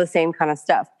all the same kind of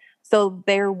stuff. So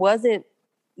there wasn't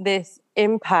this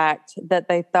impact that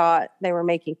they thought they were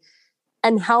making.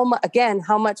 And how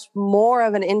much more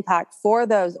of an impact for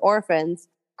those orphans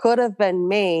could have been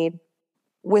made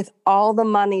with all the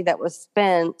money that was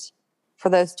spent for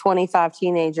those 25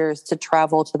 teenagers to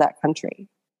travel to that country.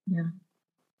 Yeah.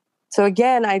 So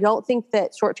again, I don't think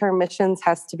that short-term missions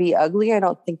has to be ugly. I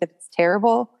don't think that it's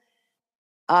terrible.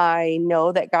 I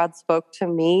know that God spoke to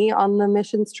me on the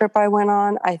missions trip I went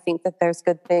on. I think that there's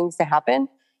good things to happen,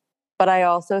 but I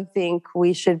also think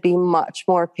we should be much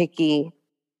more picky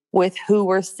with who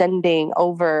we're sending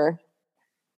over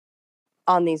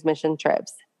on these mission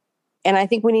trips. And I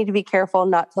think we need to be careful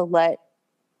not to let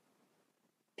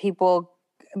people,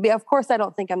 of course, I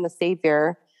don't think I'm the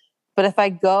savior, but if I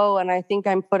go and I think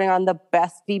I'm putting on the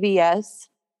best VBS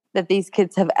that these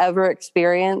kids have ever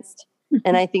experienced,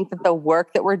 and I think that the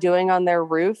work that we're doing on their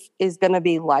roof is going to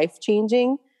be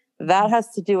life-changing, that has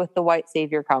to do with the white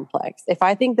savior complex. If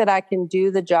I think that I can do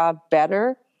the job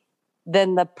better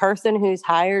than the person who's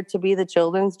hired to be the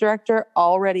children's director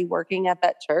already working at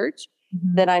that church,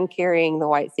 then I'm carrying the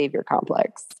white savior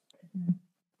complex.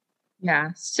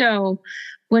 Yeah. So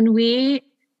when we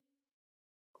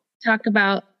talk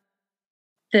about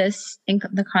this in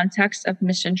the context of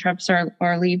mission trips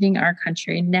or leaving our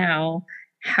country now,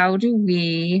 how do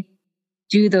we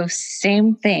do those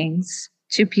same things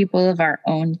to people of our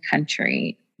own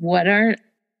country? What are,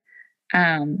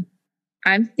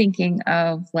 I'm thinking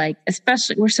of, like,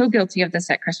 especially, we're so guilty of this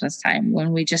at Christmas time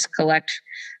when we just collect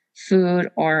food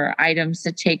or items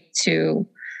to take to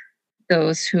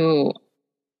those who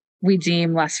we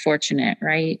deem less fortunate,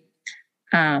 right?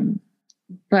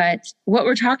 But what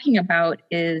we're talking about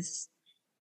is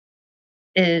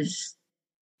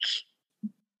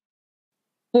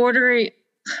bordering,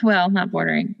 well, not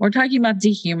bordering. We're talking about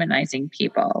dehumanizing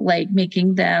people, like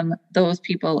making them those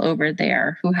people over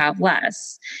there who have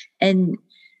less. And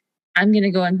I'm going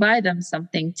to go and buy them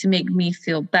something to make me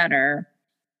feel better.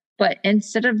 But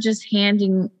instead of just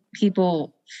handing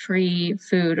people free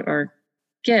food or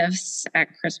gifts at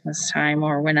Christmas time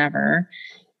or whenever,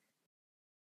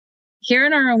 here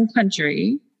in our own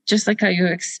country, just like how you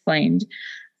explained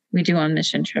we do on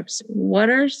mission trips, what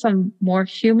are some more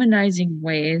humanizing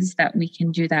ways that we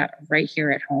can do that right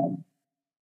here at home?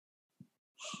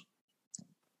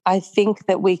 I think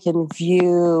that we can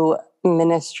view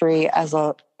ministry as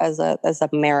a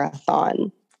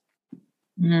marathon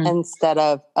instead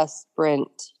of a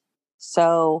sprint.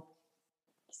 So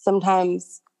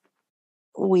sometimes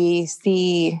we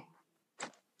see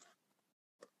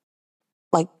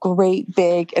like great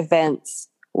big events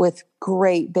with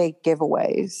great big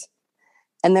giveaways.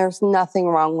 And there's nothing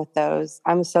wrong with those.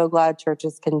 I'm so glad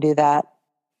churches can do that.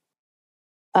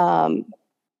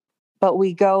 But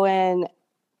we go in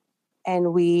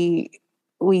and we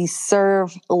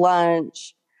serve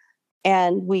lunch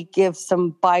and we give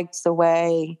some bikes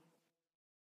away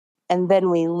and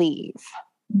then we leave.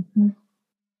 Mm-hmm.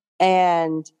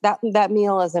 And that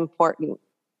meal is important.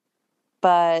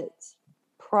 But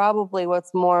probably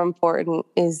what's more important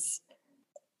is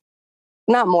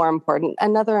not more important.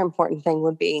 Another important thing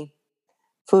would be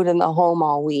food in the home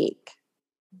all week.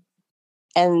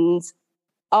 And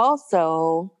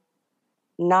also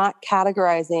not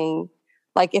categorizing,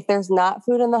 like if there's not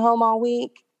food in the home all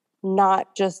week,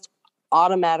 not just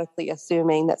automatically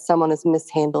assuming that someone is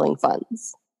mishandling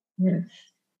funds. Yes.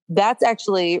 That's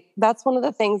one of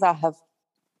the things I have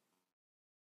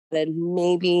said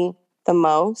maybe the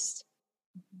most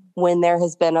when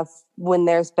there's been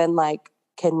like,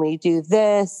 can we do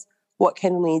this? What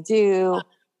can we do?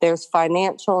 There's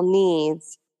financial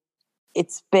needs.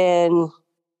 It's been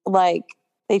like,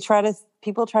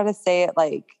 people try to say it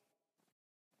like,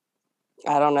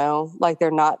 I don't know, like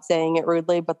they're not saying it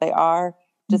rudely, but they are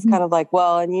just kind of like,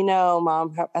 well, and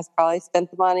mom has probably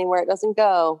spent the money where it doesn't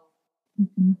go.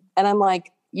 Mm-hmm. And I'm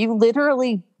like, you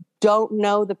literally don't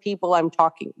know the people I'm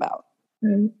talking about.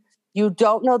 Mm-hmm. You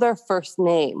don't know their first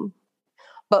name,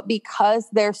 but because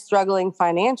they're struggling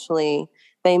financially,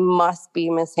 they must be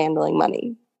mishandling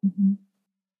money. Mm-hmm.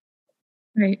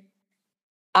 Right.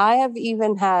 I have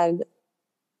even had,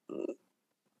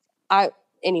 I've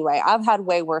had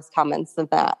way worse comments than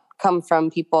that come from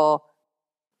people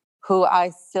who I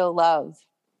still love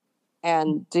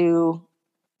and do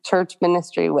church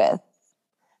ministry with,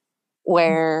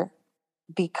 where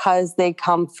because they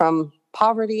come from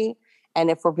poverty, and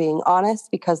if we're being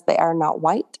honest, because they are not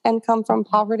white and come from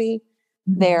poverty,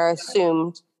 they are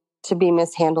assumed to be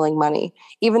mishandling money.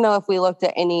 Even though if we looked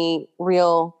at any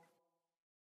real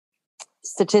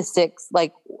statistics,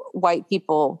 like white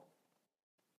people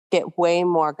get way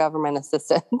more government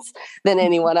assistance than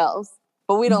anyone else.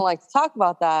 But we don't like to talk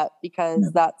about that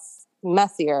because that's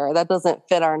messier. That doesn't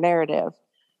fit our narrative.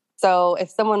 So if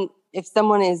someone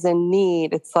is in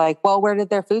need, it's like, well, where did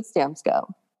their food stamps go?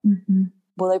 Mm-hmm.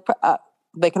 Well,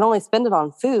 they can only spend it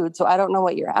on food. So I don't know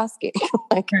what you're asking.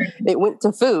 It went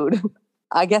to food.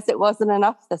 I guess it wasn't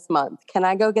enough this month. Can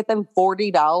I go get them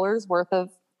 $40 worth of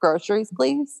groceries,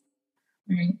 please?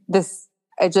 Right.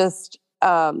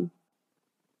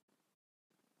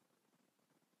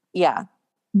 Yeah.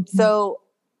 Mm-hmm. So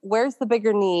where's the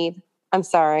bigger need? I'm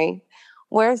sorry.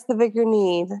 Where's the bigger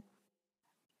need?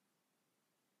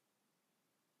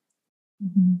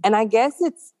 Mm-hmm. And I guess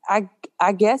it's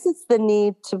the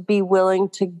need to be willing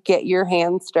to get your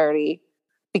hands dirty,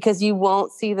 because you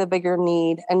won't see the bigger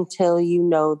need until you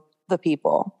know the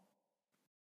people.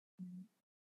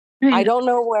 Right. I don't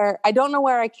know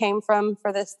where I came from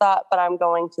for this thought, but I'm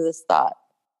going to this thought.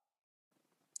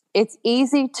 It's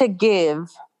easy to give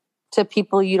to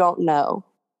people you don't know.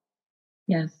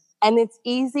 Yes. And it's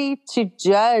easy to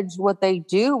judge what they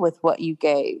do with what you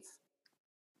gave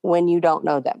when you don't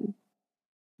know them.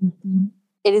 Mm-hmm.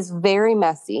 It is very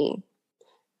messy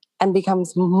and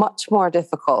becomes much more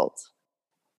difficult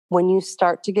when you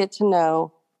start to get to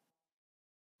know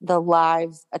the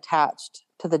lives attached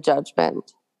to the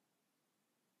judgment.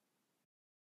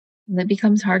 It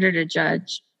becomes harder to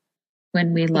judge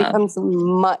when we love. It becomes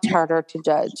much harder to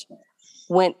judge.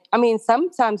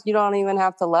 Sometimes you don't even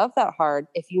have to love that hard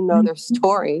if you know their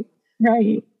story.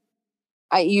 Right.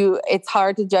 It's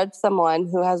hard to judge someone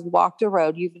who has walked a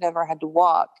road you've never had to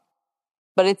walk,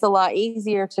 but it's a lot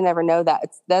easier to never know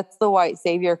that. That's the white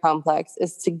savior complex,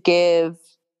 is to give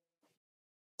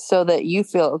so that you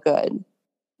feel good.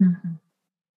 Mm-hmm.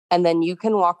 And then you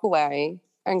can walk away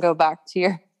and go back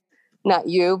to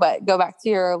go back to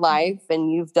your life,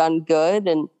 and you've done good.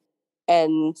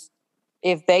 And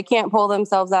if they can't pull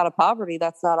themselves out of poverty,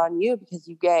 that's not on you because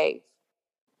you gave.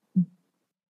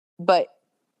 But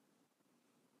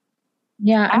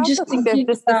yeah, I also think there's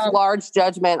just this large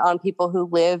judgment on people who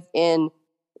live in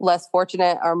less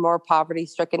fortunate or more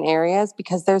poverty-stricken areas,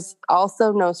 because there's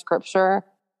also no scripture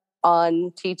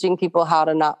on teaching people how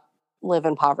to not live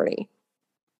in poverty.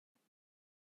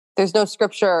 There's no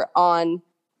scripture on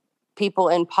people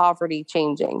in poverty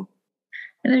changing.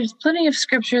 And there's plenty of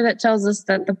scripture that tells us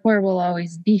that the poor will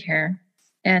always be here,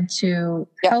 and to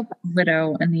help the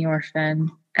widow and the orphan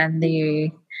and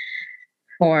the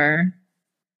poor.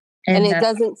 And it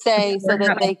doesn't say so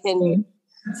that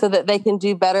they can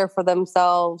do better for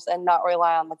themselves and not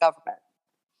rely on the government.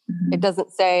 Mm-hmm. It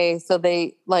doesn't say so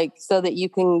that you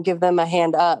can give them a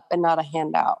hand up and not a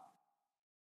handout.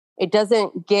 It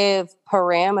doesn't give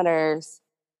parameters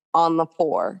on the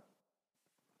poor.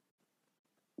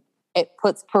 It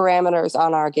puts parameters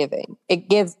on our giving. It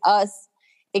gives us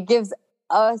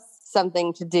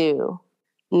something to do,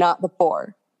 not the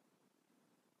poor.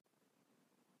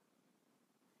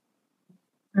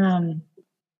 I'm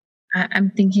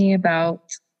thinking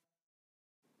about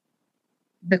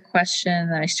the question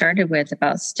that I started with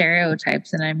about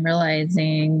stereotypes, and I'm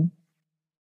realizing,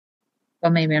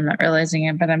 well, maybe I'm not realizing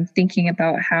it, but I'm thinking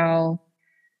about how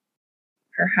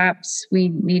perhaps we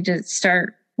need to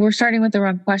we're starting with the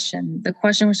wrong question. The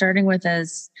question we're starting with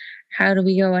is, how do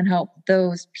we go and help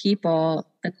those people?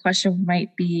 The question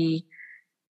might be,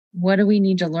 what do we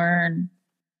need to learn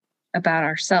about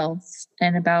ourselves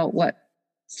and about what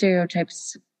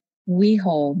stereotypes we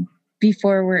hold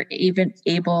before we're even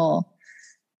able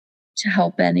to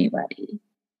help anybody?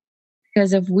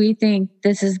 Because if we think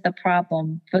this is the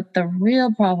problem, but the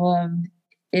real problem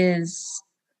is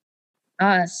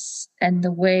us and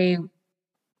the way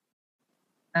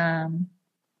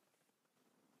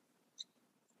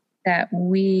that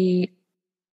we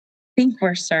think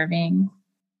we're serving.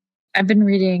 I've been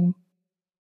reading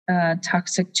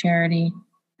Toxic Charity,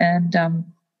 and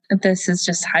this is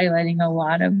just highlighting a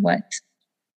lot of what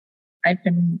I've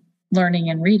been learning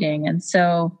and reading. And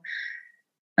so,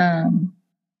 I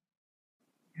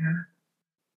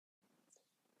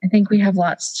think we have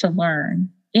lots to learn.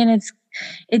 And it's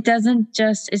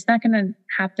not going to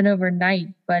happen overnight,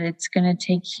 but it's going to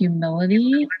take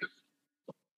humility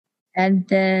and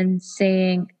then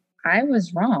saying, I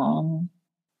was wrong.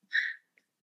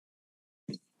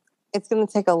 It's going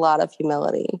to take a lot of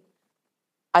humility.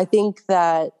 I think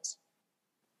that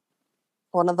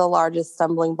one of the largest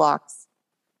stumbling blocks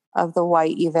of the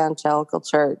white evangelical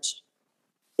church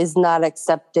is not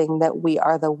accepting that we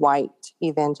are the white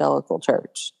evangelical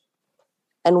church.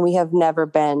 And we have never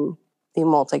been the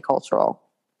multicultural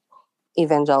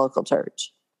evangelical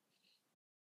church.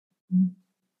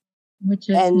 Which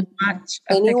is and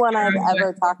anyone I've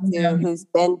ever talked to who's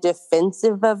been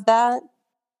defensive of that,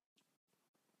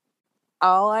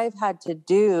 all I've had to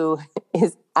do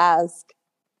is ask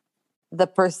the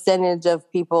percentage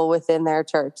of people within their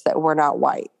church that were not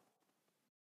white.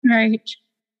 Right.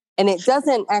 And it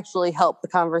doesn't actually help the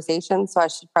conversation, so I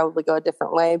should probably go a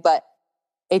different way, but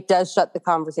it does shut the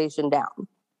conversation down.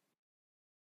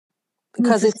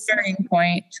 Because it's a starting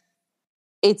point.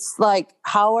 It's like,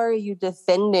 how are you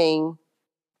defending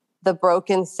the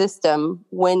broken system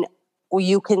when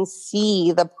you can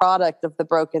see the product of the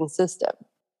broken system?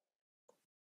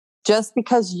 Just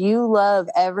because you love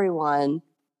everyone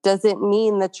doesn't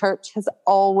mean the church has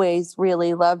always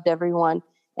really loved everyone.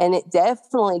 And it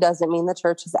definitely doesn't mean the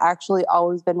church has actually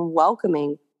always been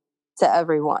welcoming to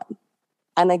everyone.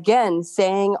 And again,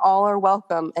 saying all are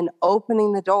welcome and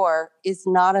opening the door is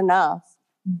not enough.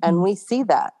 Mm-hmm. And we see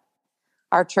that.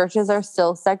 Our churches are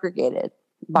still segregated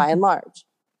by and large.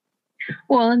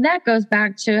 Well, and that goes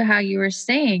back to how you were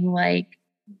saying, like,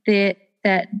 that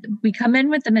we come in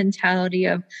with the mentality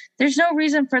of there's no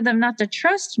reason for them not to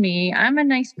trust me. I'm a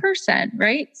nice person,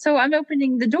 right? So I'm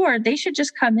opening the door. They should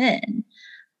just come in.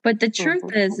 But the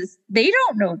truth is they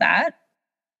don't know that.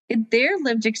 In their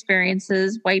lived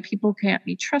experiences, white people can't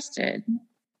be trusted,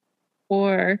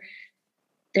 or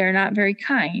they're not very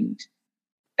kind.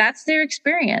 That's their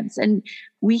experience. And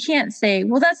we can't say,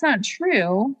 well, that's not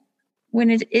true, when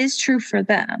it is true for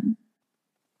them.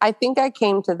 I think I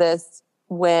came to this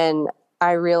when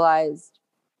I realized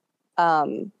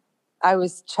I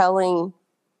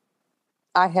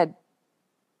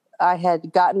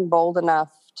had gotten bold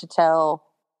enough to tell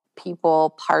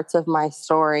people parts of my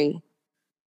story.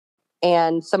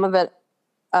 And some of it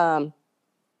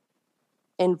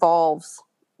involves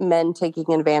men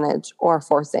taking advantage or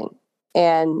forcing.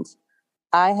 And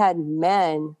I had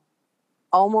men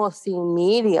almost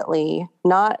immediately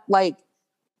not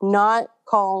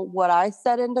call what I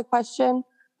said into question,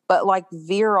 but like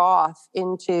veer off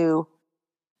into,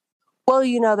 well,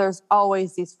 there's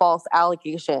always these false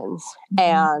allegations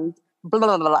and blah,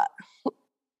 blah, blah, blah.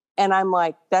 And I'm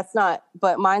like,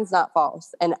 but mine's not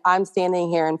false. And I'm standing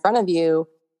here in front of you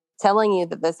telling you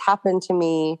that this happened to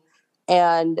me.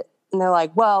 And And they're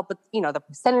like, well, but the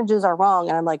percentages are wrong.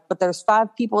 And I'm like, but there's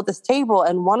 5 people at this table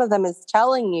and one of them is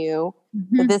telling you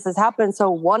that this has happened. So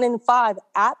 1 in 5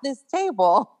 at this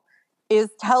table is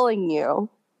telling you,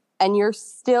 and you're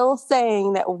still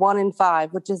saying that 1 in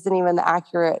 5, which isn't even the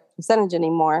accurate percentage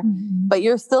anymore, but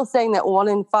you're still saying that 1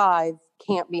 in 5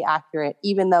 can't be accurate,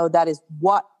 even though that is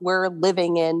what we're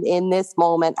living in this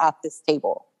moment at this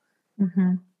table.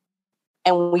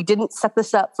 And we didn't set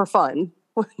this up for fun.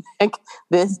 Like,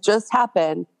 this just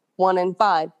happened, 1 in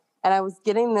 5. And I was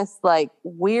getting this like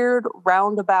weird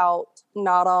roundabout,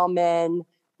 not all men,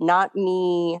 not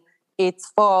me,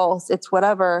 it's false, it's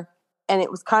whatever. And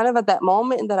it was kind of at that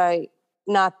moment that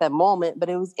not that moment, but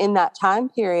it was in that time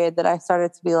period that I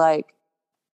started to be like,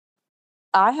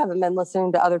 I haven't been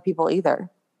listening to other people either.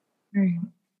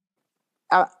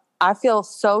 I feel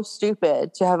so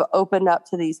stupid to have opened up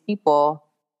to these people.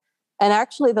 And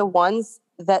actually the ones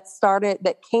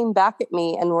that came back at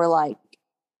me and were like,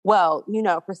 well,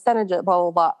 percentage of blah,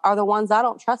 blah, blah, are the ones I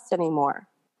don't trust anymore.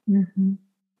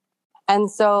 And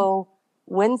so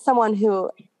when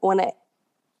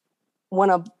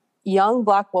a young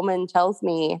Black woman tells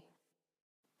me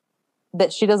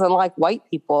that she doesn't like white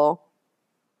people,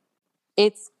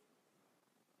 it's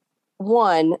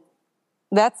one,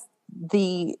 that's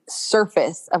the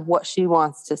surface of what she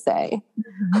wants to say.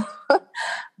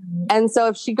 And so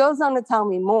if she goes on to tell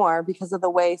me more because of the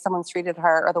way someone's treated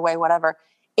her or the way whatever,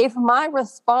 if my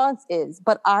response is,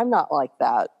 but I'm not like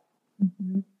that,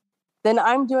 then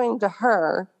I'm doing to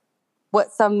her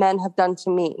what some men have done to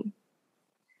me.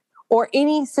 Or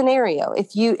any scenario,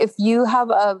 if you have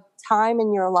a time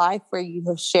in your life where you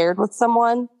have shared with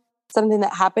someone something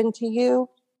that happened to you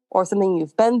or something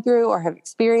you've been through or have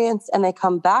experienced, and they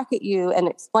come back at you and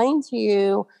explain to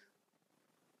you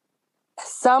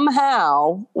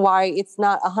somehow why it's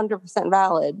not 100%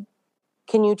 valid,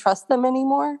 can you trust them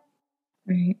anymore?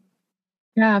 Right.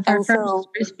 Yeah. If our first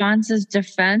response is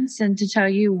defense and to tell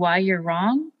you why you're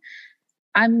wrong,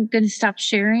 I'm going to stop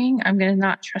sharing. I'm going to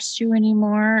not trust you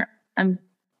anymore. I'm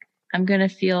going to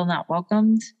feel not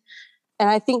welcomed. And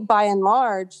I think by and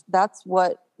large, that's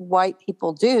what white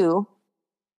people do,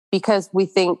 because we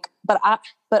think, but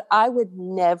I would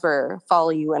never follow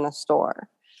you in a store.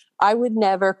 I would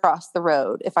never cross the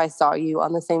road if I saw you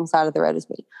on the same side of the road as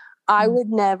me. I would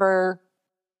never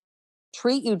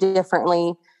treat you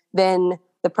differently than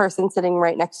the person sitting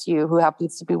right next to you who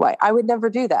happens to be white. I would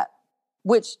never do that,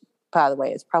 which, by the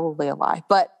way, is probably a lie,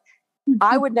 but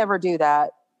I would never do that.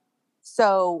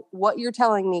 So what you're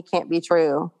telling me can't be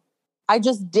true. I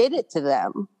just did it to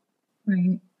them.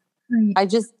 Right.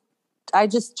 I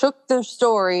just took their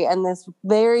story and this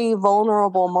very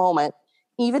vulnerable moment,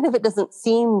 even if it doesn't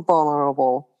seem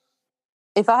vulnerable.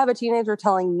 If I have a teenager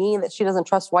telling me that she doesn't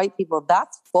trust white people,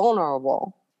 that's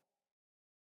vulnerable.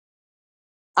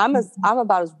 I'm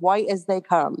about as white as they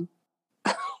come.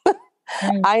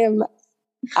 I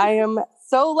am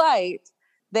so light.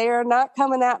 They are not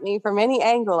coming at me from any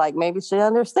angle, like maybe she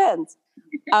understands.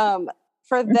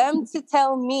 For them to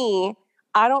tell me,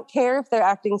 I don't care if they're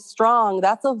acting strong,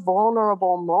 that's a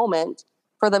vulnerable moment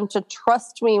for them to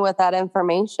trust me with that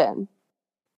information.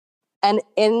 And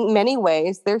in many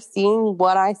ways, they're seeing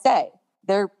what I say.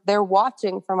 They're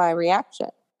watching for my reaction.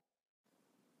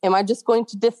 Am I just going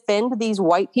to defend these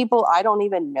white people I don't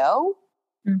even know?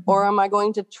 Or am I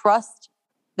going to trust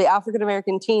the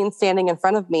African-American teen standing in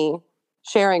front of me,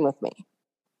 sharing with me?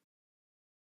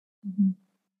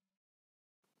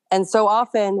 And so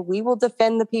often we will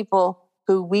defend the people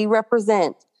who we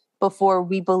represent before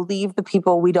we believe the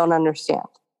people we don't understand.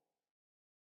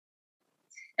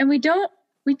 And we don't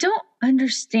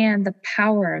understand the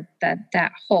power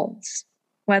that holds.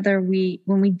 When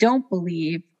we don't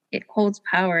believe, it holds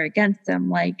power against them.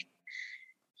 Like,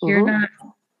 you're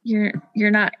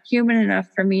not human enough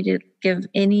for me to give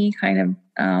any kind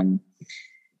of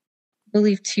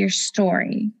belief to your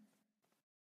story.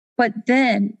 But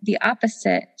then the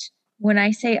opposite, when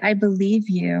I say I believe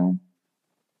you,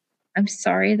 I'm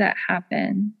sorry that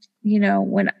happened.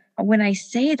 When I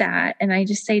say that and I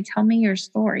just say, tell me your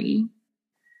story,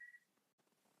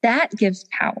 that gives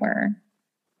power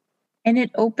and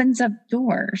it opens up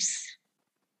doors.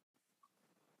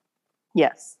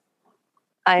 Yes,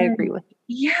 I agree with you.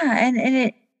 Yeah.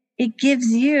 And it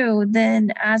gives you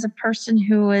then, as a person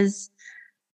who is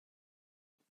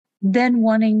then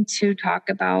wanting to talk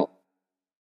about,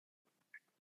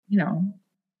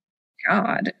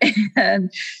 God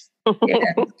and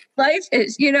life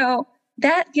is,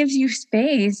 that gives you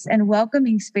space and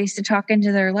welcoming space to talk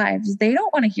into their lives. They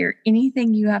don't want to hear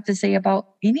anything you have to say about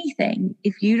anything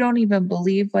if you don't even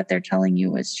believe what they're telling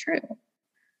you is true.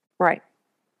 Right.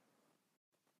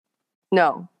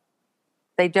 No,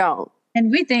 they don't. And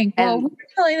we think, well, And- we're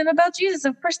telling them about Jesus.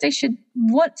 Of course, they should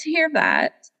want to hear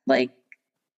that. Like,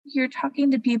 you're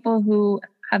talking to people who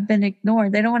have been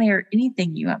ignored. They don't want to hear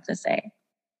anything you have to say.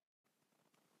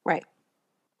 Right.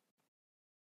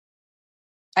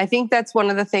 I think that's one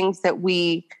of the things that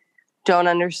we don't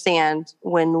understand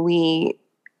when we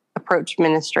approach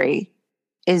ministry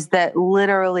is that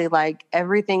literally, like,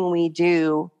 everything we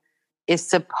do is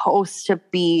supposed to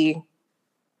be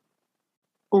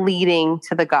leading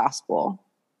to the gospel.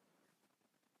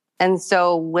 And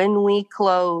so when we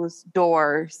close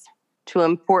doors to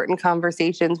important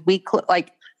conversations,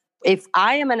 like, if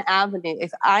I am an avenue,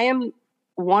 if I am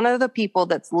one of the people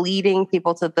that's leading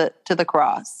people to the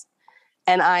cross,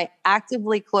 and I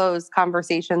actively close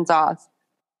conversations off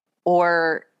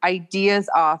or ideas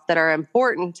off that are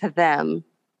important to them,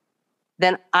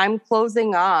 then I'm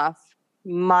closing off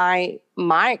my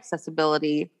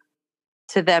accessibility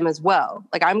to them as well.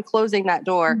 Like, I'm closing that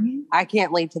door. Mm-hmm. I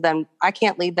can't lead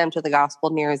them to the gospel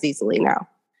near as easily now.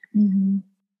 Mm-hmm.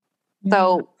 Yeah.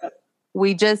 So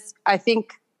I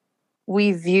think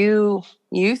we view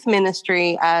youth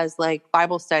ministry as like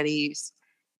Bible studies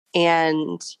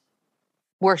and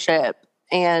worship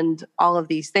and all of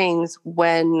these things,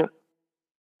 when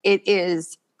it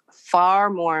is far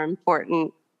more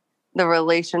important the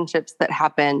relationships that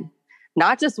happen,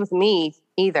 not just with me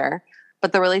either,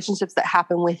 but the relationships that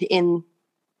happen within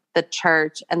the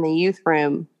church and the youth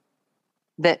room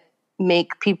that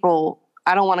make people,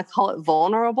 I don't want to call it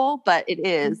vulnerable, but it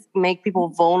is, make people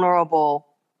vulnerable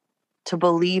to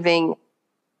believing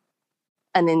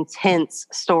an intense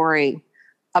story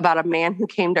about a man who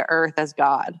came to earth as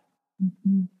God.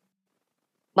 Mm-hmm.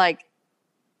 Like,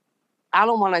 I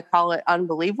don't want to call it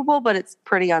unbelievable, but it's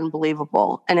pretty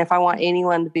unbelievable. And if I want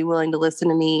anyone to be willing to listen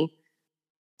to me,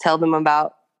 tell them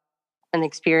about an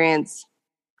experience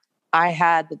I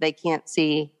had that they can't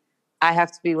see, I have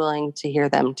to be willing to hear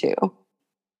them too.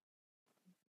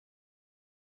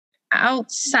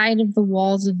 Outside of the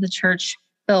walls of the church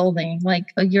building, like,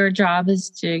 your job is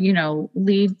to,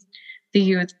 lead the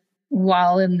youth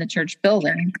while in the church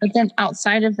building. But then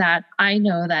outside of that, I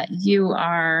know that you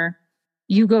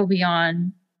go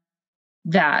beyond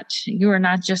that. You are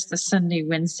not just the Sunday,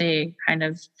 Wednesday kind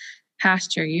of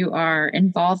pastor. You are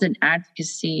involved in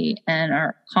advocacy and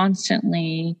are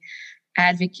constantly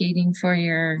advocating for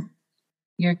your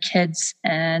kids.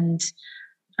 And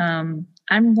I'm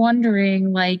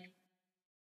wondering, like,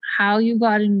 how you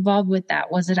got involved with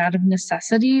that. Was it out of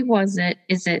necessity? Is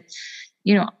it,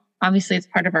 obviously it's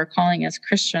part of our calling as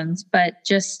Christians, but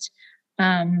just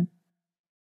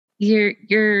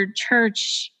your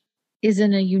church is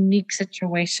in a unique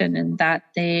situation in that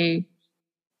they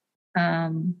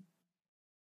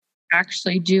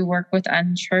actually do work with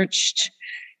unchurched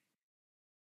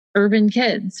urban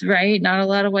kids, right? Not a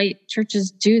lot of white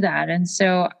churches do that. And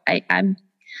so I'm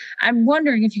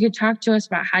wondering if you could talk to us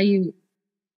about how you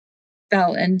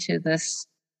fell into this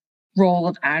role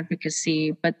of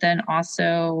advocacy, but then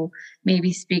also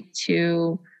maybe speak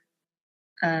to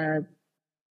a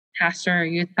pastor or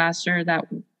youth pastor that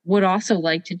would also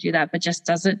like to do that, but just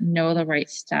doesn't know the right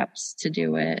steps to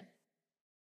do it.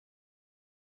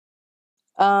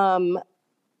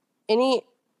 Any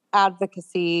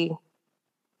advocacy,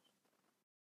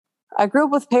 I grew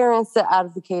up with parents that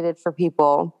advocated for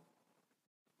people.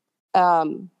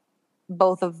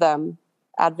 Both of them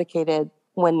advocated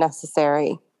when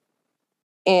necessary.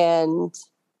 And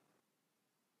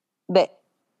that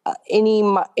any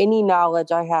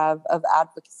knowledge I have of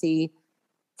advocacy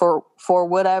for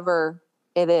whatever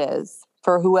it is,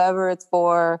 for whoever it's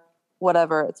for,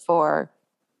 whatever it's for,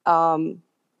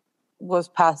 was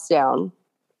passed down.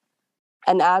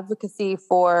 An advocacy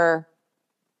for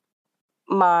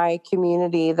my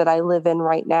community that I live in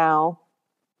right now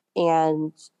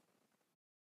and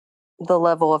the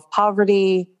level of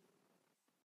poverty,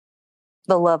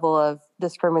 the level of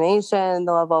discrimination,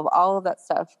 the level of all of that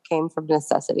stuff came from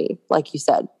necessity, like you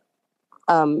said.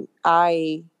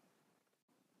 I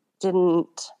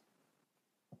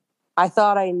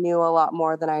thought I knew a lot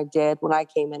more than I did when I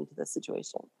came into the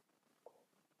situation.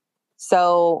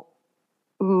 So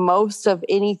most of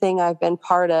anything I've been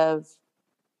part of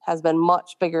has been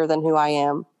much bigger than who I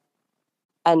am.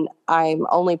 And I'm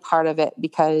only part of it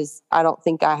because I don't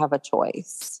think I have a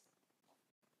choice.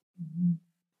 Mm-hmm.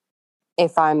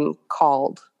 If I'm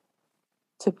called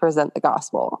to present the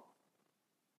gospel.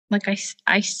 Like,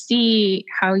 I see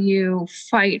how you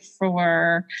fight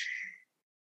for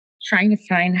trying to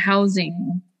find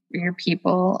housing for your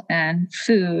people and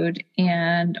food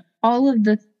and all of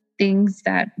the things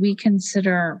that we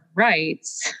consider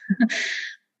rights.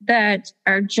 that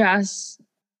are just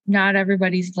not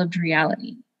everybody's lived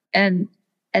reality, and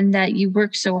that you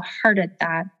work so hard at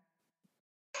that.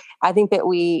 I think that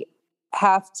we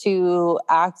have to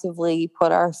actively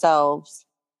put ourselves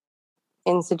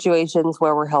in situations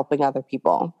where we're helping other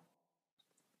people.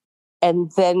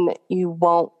 And then you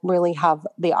won't really have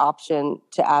the option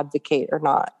to advocate or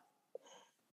not.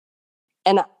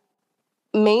 And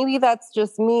maybe that's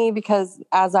just me, because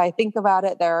as I think about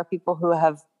it, there are people who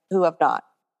have not.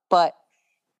 But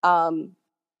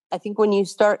I think when you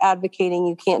start advocating,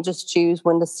 you can't just choose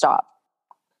when to stop.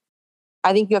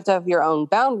 I think you have to have your own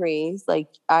boundaries. Like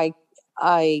I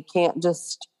can't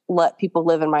just let people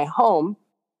live in my home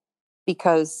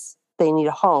because they need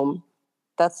a home.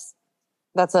 That's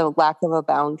a lack of a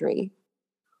boundary.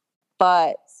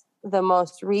 But the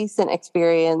most recent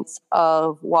experience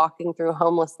of walking through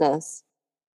homelessness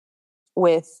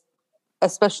with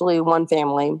especially one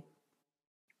family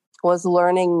was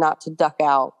learning not to duck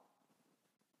out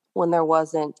when there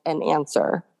wasn't an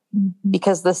answer,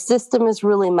 because the system is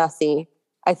really messy.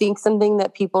 I think something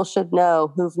that people should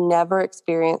know who've never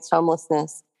experienced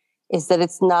homelessness is that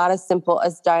it's not as simple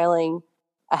as dialing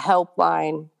a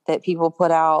helpline that people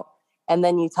put out and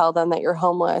then you tell them that you're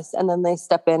homeless and then they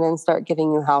step in and start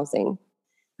getting you housing.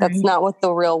 That's not what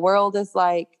the real world is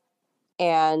like.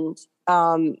 And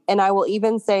I will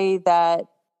even say that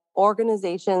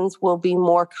organizations will be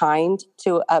more kind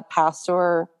to a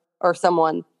pastor or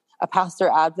a pastor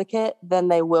advocate, than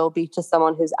they will be to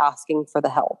someone who's asking for the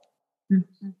help.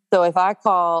 Mm-hmm. So if I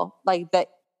call like that,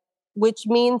 which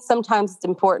means sometimes it's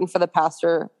important for the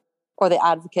pastor or the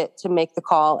advocate to make the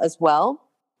call as well,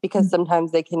 because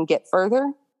sometimes they can get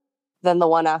further than the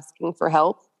one asking for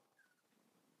help.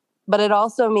 But it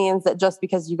also means that just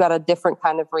because you got a different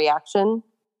kind of reaction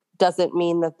doesn't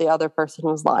mean that the other person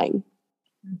was lying,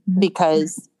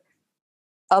 because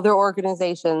other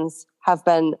organizations have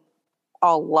been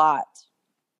a lot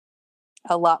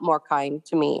more kind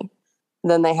to me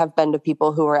than they have been to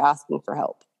people who are asking for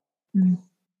help.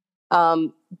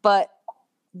 But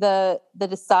the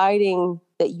deciding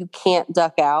that you can't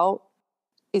duck out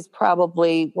is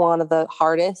probably one of the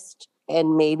hardest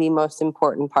and maybe most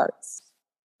important parts,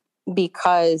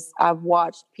 because I've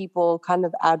watched people kind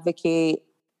of advocate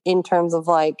in terms of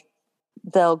like,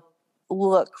 they'll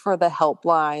look for the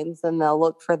helplines and they'll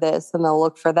look for this and they'll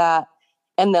look for that,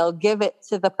 and they'll give it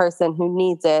to the person who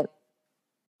needs it,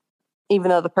 even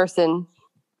though the person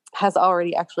has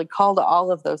already actually called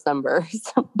all of those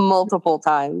numbers multiple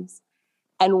times.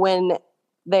 And when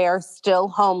they are still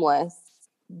homeless,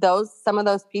 some of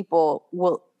those people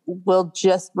will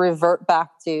just revert back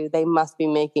to, they must be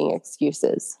making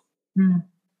excuses.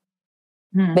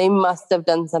 They must have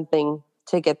done something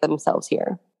to get themselves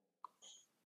here.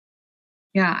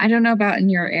 Yeah, I don't know about in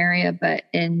your area, but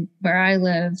in where I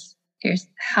live,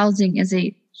 housing is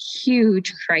a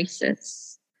huge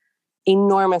crisis.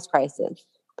 Enormous crisis.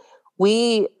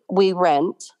 We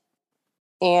rent,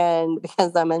 and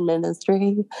because I'm in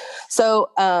ministry, so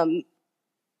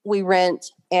we rent,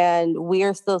 and we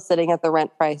are still sitting at the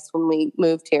rent price when we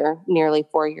moved here nearly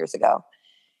 4 years ago.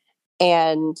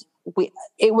 And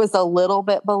it was a little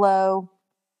bit below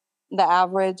the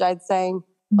average, I'd say.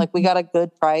 Like, we got a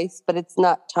good price, but it's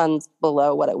not tons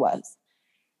below what it was.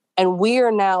 And we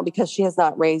are now, because she has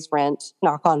not raised rent,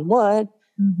 knock on wood,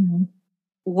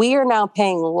 we are now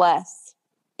paying less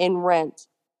in rent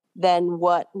than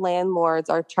what landlords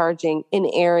are charging in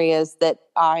areas that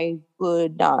I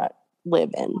would not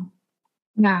live in.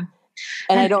 Yeah.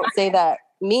 And I don't say that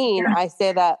mean. I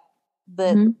say that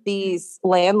these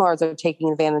landlords are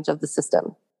taking advantage of the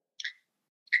system.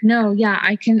 No, yeah,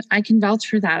 I can vouch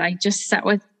for that. I just sat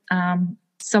with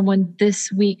someone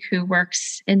this week who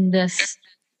works in this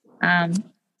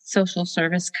social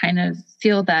service kind of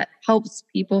field that helps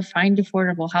people find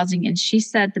affordable housing. And she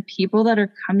said the people that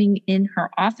are coming in her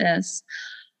office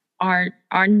are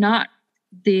not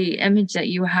the image that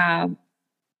you have,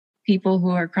 people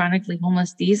who are chronically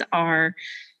homeless. These are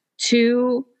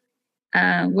two,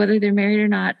 whether they're married or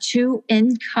not, two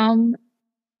income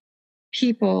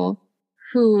people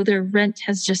who their rent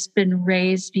has just been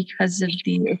raised because of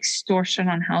the extortion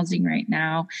on housing right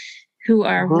now, who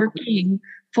are working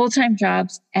full-time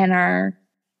jobs and are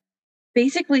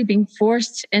basically being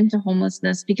forced into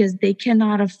homelessness because they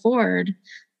cannot afford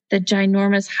the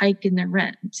ginormous hike in their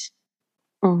rent.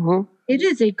 It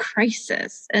is a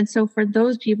crisis. And so for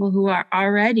those people who are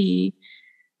already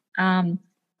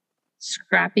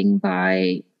scrapping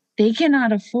by, they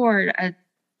cannot afford a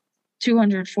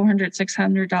 $200, $400,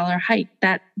 $600 hike.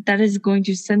 That is going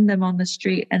to send them on the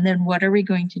street. And then what are we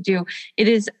going to do? It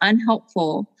is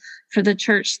unhelpful for the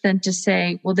church then to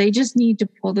say, well, they just need to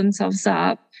pull themselves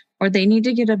up, or they need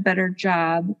to get a better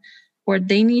job, or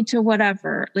they need to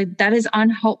whatever. Like, that is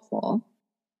unhelpful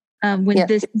when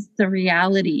this is the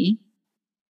reality.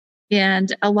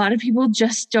 And a lot of people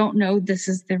just don't know this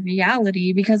is the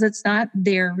reality because it's not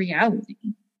their reality.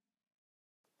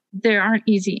 There aren't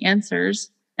easy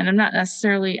answers. And I'm not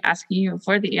necessarily asking you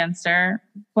for the answer,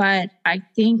 but I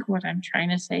think what I'm trying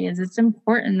to say is it's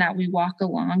important that we walk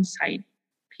alongside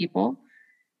people.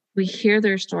 We hear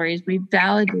their stories, we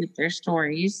validate their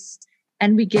stories,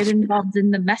 and we get involved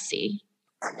in the messy.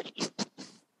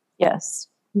 Yes.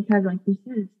 Because like you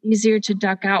said, it's easier to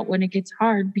duck out when it gets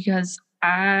hard because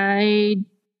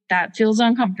that feels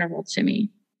uncomfortable to me.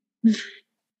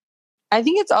 I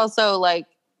think it's also like,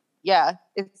 yeah,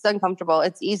 it's uncomfortable.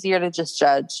 It's easier to just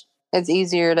judge. It's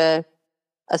easier to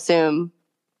assume.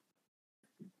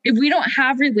 If we don't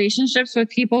have relationships with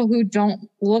people who don't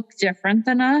look different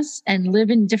than us and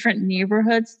live in different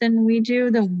neighborhoods than we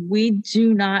do, then we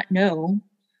do not know.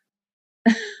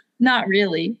 Not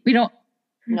really. We're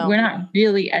not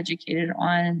really educated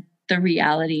on the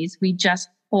realities. We just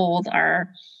hold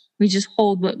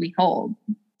what we hold,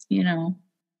 you know.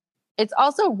 It's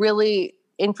also really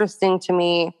interesting to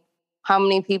me how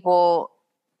many people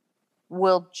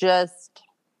will just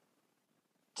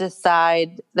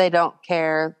decide they don't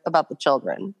care about the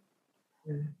children.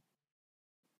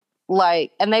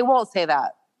 Like, and they won't say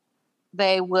that.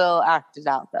 They will act it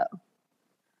out though.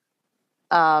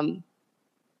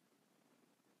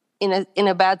 In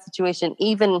a bad situation,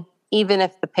 even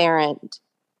if the parent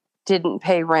didn't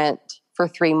pay rent for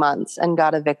 3 months and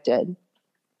got evicted,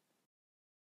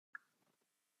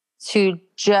 to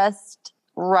just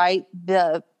write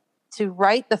the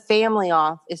family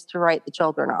off is to write the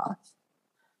children off.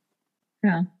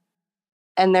 Yeah.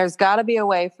 And there's got to be a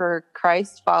way for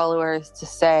Christ followers to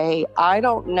say, I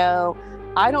don't know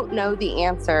the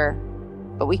answer,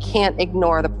 but we can't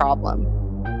ignore the problem.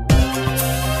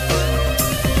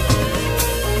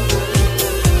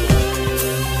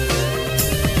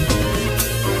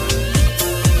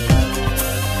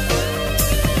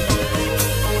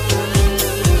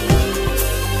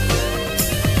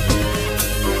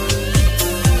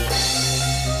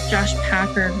 Josh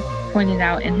Packard pointed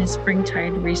out in his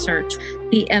Springtide research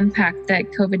the impact that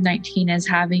COVID-19 is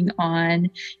having on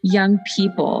young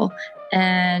people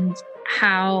and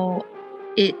how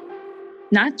it,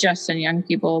 not just in young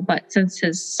people, but since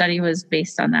his study was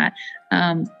based on that,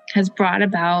 has brought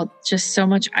about just so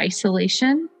much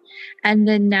isolation. And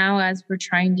then now, as we're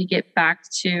trying to get back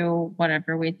to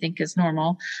whatever we think is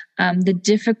normal, the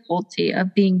difficulty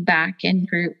of being back in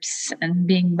groups and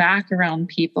being back around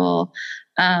people.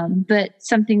 But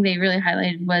something they really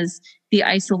highlighted was the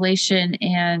isolation,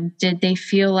 and did they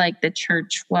feel like the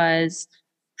church was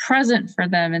present for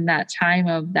them in that time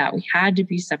of that we had to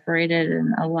be separated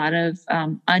and a lot of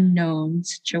unknown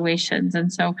situations.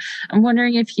 And so I'm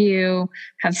wondering if you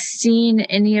have seen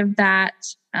any of that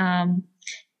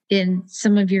in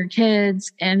some of your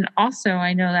kids. And also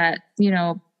I know that,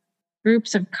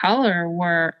 groups of color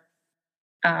were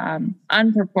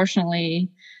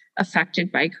unproportionately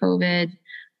affected by COVID.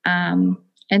 And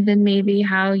then maybe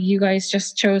how you guys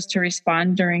just chose to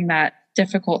respond during that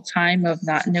difficult time of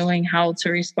not knowing how to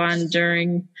respond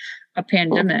during a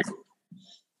pandemic.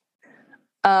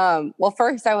 Well,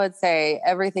 first I would say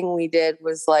everything we did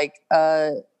was like,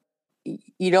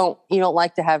 you don't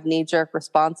like to have knee-jerk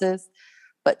responses,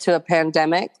 but to a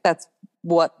pandemic, that's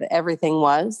what everything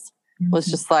was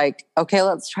just like, okay,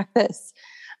 let's try this.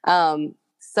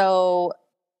 So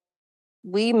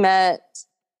we met,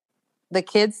 the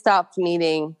kids stopped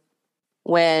meeting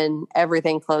when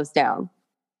everything closed down,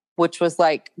 which was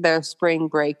like their spring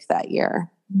break that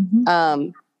year.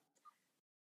 Mm-hmm.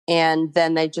 And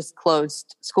then they just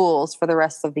closed schools for the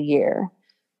rest of the year.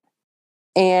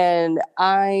 And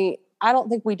I don't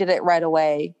think we did it right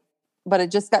away, but it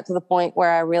just got to the point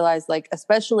where I realized, like,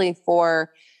 especially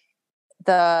for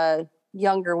the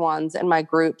younger ones in my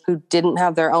group who didn't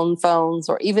have their own phones,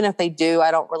 or even if they do, I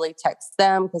don't really text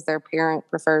them because their parent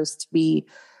prefers to be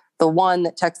the one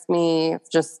that texts me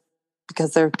just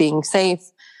because they're being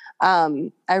safe.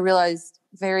 I realized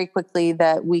very quickly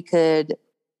that we could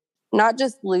not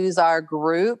just lose our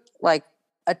group, like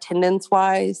attendance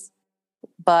wise,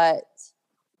 but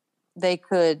they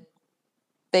could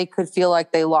feel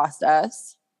like they lost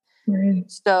us. Right.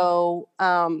 So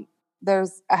I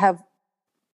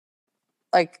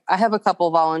have a couple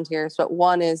volunteers, but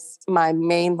one is my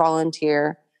main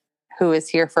volunteer who is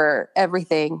here for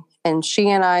everything. And she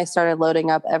and I started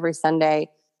loading up every Sunday.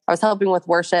 I was helping with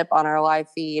worship on our live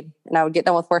feed, and I would get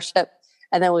done with worship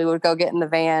And then we would go get in the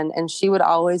van, and she would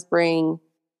always bring,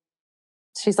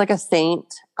 she's like a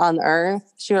saint on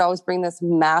earth. She would always bring this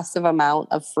massive amount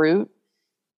of fruit,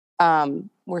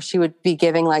 where she would be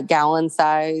giving like gallon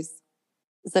size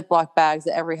Ziploc bags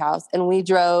at every house. And we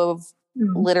drove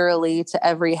literally to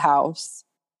every house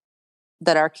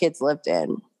that our kids lived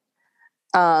in,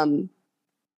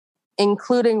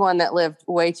 including one that lived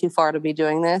way too far to be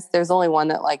doing this. There's only one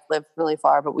that like lived really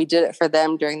far, but we did it for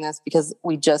them during this because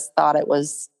we just thought it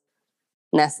was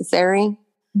necessary.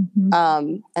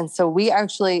 And so we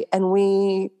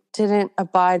didn't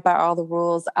abide by all the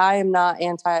rules. I am not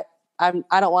I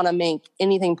don't want to make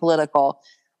anything political,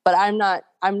 but I'm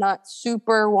not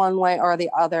super one way or the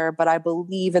other, but I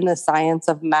believe in the science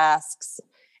of masks.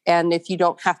 And if you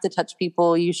don't have to touch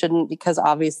people, you shouldn't, because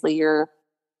obviously you're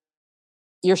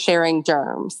sharing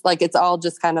germs. Like, it's all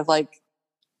just kind of like,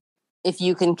 if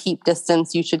you can keep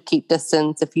distance, you should keep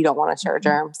distance if you don't want to share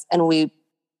germs. And we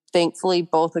thankfully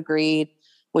both agreed.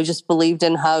 We just believed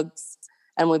in hugs,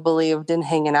 and we believed in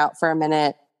hanging out for a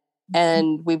minute.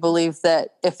 And we believed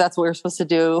that if that's what we're supposed to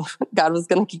do, God was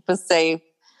going to keep us safe.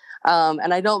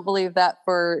 And I don't believe that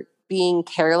for being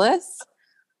careless,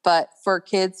 but for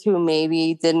kids who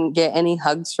maybe didn't get any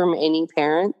hugs from any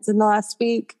parents in the last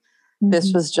week,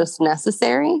 this was just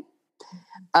necessary.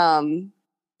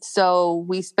 So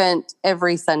we spent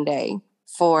every Sunday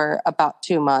for about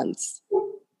 2 months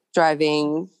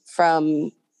driving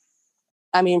from,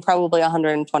 probably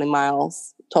 120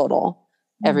 miles total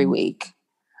every week.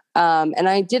 And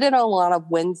I did it on a lot of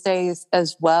Wednesdays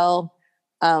as well.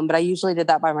 But I usually did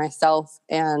that by myself,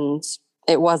 and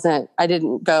I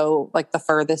didn't go like the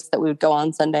furthest that we would go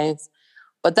on Sundays,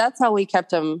 but that's how we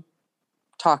kept them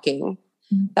talking.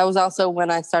 That was also when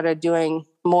I started doing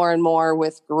more and more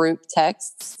with group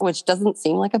texts, which doesn't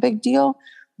seem like a big deal,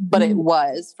 but it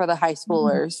was for the high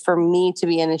schoolers, for me to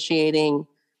be initiating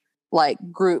like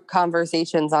group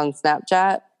conversations on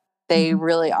Snapchat. They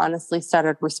really honestly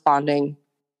started responding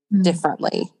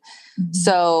differently.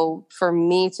 So for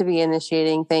me to be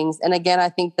initiating things, and again, I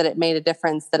think that it made a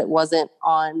difference that it wasn't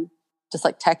on just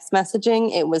like text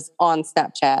messaging, it was on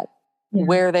Snapchat,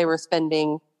 where they were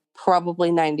spending probably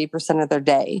 90% of their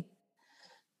day.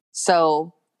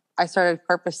 So I started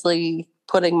purposely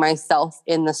putting myself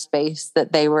in the space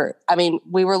that they were.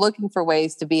 We were looking for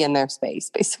ways to be in their space,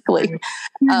 basically.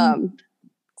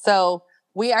 So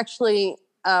we actually,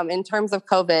 in terms of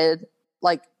COVID,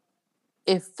 like,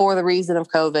 if for the reason of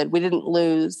COVID, we didn't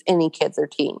lose any kids or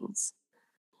teens.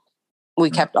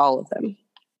 We kept all of them.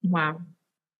 Wow.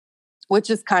 Which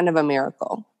is kind of a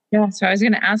miracle. Yeah. So I was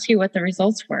going to ask you what the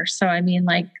results were. So,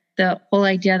 like, the whole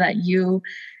idea that you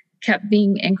kept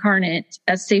being incarnate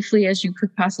as safely as you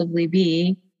could possibly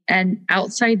be, and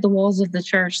outside the walls of the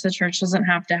church doesn't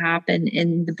have to happen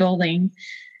in the building.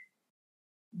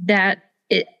 I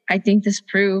think this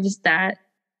proves that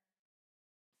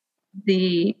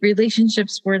the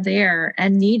relationships were there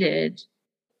and needed.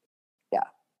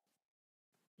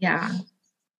 Yeah.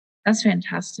 That's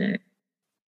fantastic.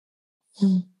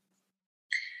 Well,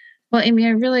 Amy,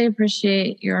 I really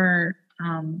appreciate your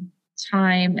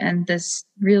time and this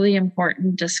really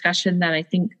important discussion that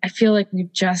I feel like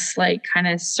we've just like kind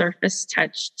of surface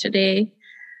touched today.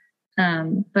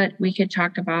 But we could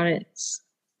talk about it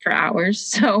for hours.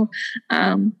 So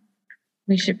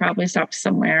we should probably stop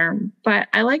somewhere. But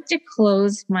I like to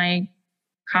close my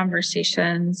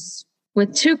conversations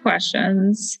with 2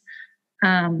 questions.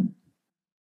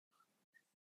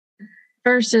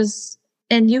 First is,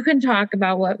 and you can talk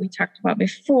about what we talked about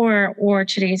before or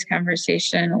today's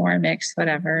conversation or a mix,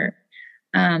 whatever.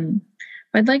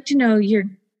 I'd like to know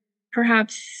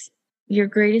perhaps your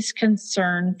greatest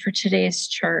concern for today's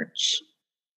church.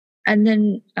 And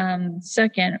then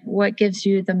second, what gives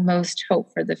you the most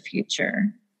hope for the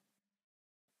future?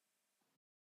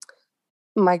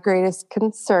 My greatest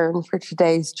concern for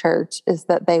today's church is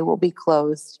that they will be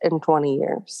closed in 20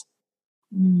 years.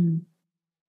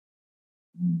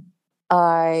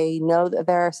 I know that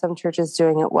there are some churches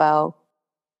doing it well,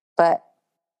 but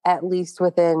at least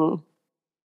within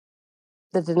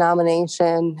the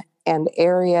denomination and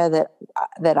area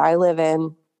that I live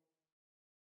in,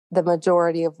 the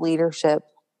majority of leadership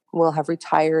will have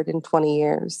retired in 20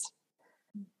 years.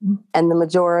 And the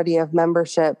majority of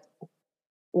membership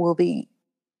will be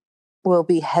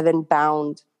heaven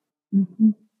bound.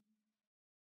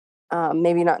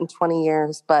 Maybe not in 20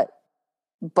 years, but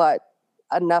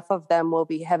enough of them will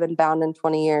be heaven bound in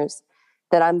 20 years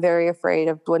that I'm very afraid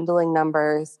of dwindling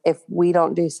numbers if we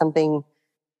don't do something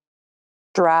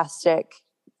drastic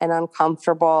and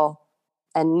uncomfortable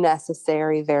and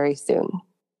necessary very soon.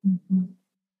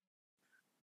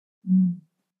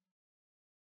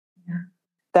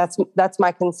 That's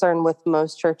my concern with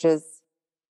most churches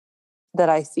that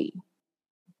I see,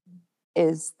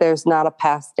 is there's not a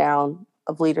pass down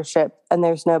of leadership, and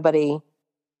there's nobody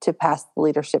to pass the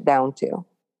leadership down to.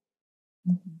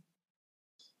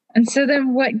 And so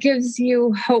then what gives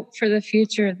you hope for the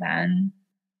future then?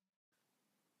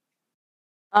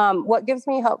 What gives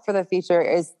me hope for the future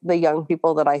is the young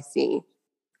people that I see.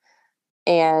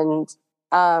 And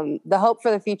the hope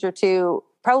for the future too,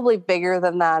 probably bigger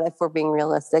than that, if we're being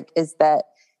realistic, is that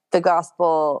the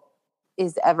gospel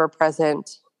is ever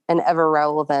present and ever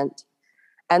relevant.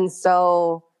 And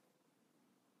so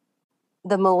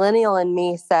the millennial in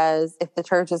me says, if the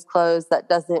church is closed, that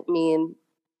doesn't mean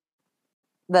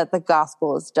that the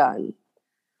gospel is done.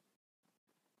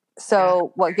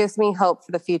 So what gives me hope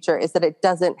for the future is that it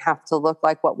doesn't have to look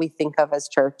like what we think of as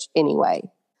church anyway.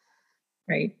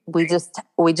 Right. We just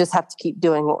have to keep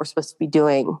doing what we're supposed to be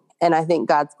doing. And I think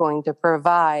God's going to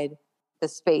provide the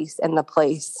space and the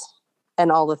place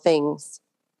and all the things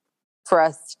for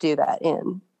us to do that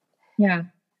in. Yeah.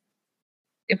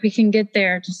 If we can get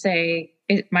there to say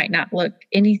it might not look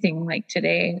anything like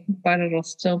today, but it'll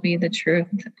still be the truth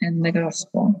in the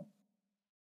gospel.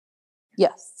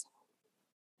 Yes.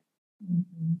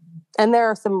 Mm-hmm. And there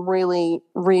are some really,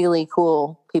 really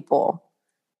cool people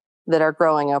that are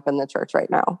growing up in the church right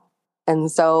now.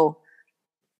 And so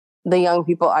the young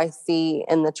people I see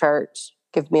in the church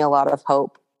give me a lot of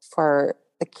hope for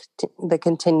the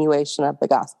continuation of the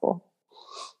gospel.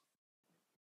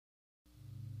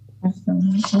 Awesome.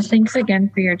 Well, thanks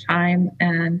again for your time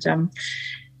and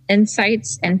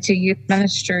insights into youth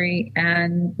ministry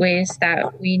and ways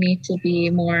that we need to be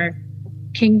more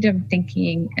kingdom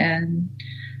thinking and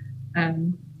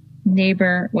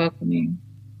neighbor welcoming.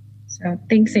 So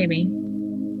thanks, Amy.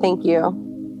 Thank you.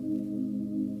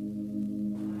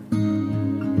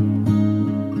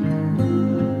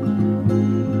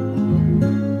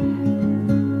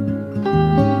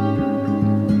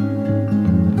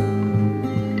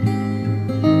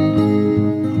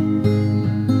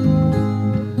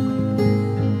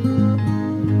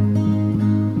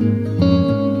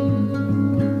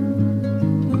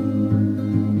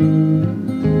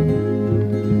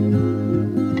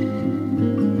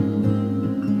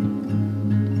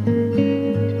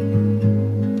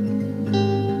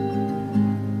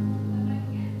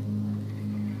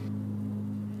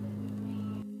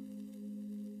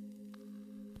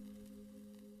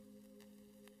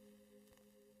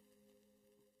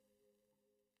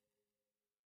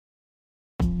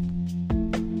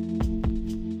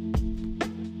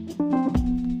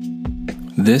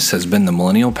 This has been the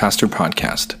Millennial Pastor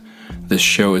Podcast. This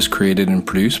show is created and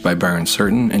produced by Byron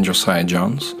Certain and Josiah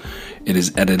Jones. It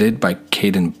is edited by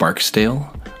Caden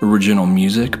Barksdale. Original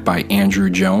music by Andrew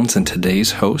Jones, and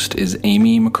today's host is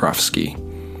Amy Makrofsky.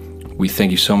 We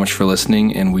thank you so much for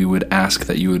listening, and we would ask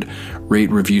that you would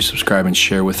rate, review, subscribe, and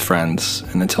share with friends.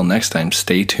 And until next time,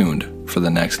 stay tuned for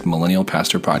the next Millennial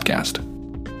Pastor Podcast.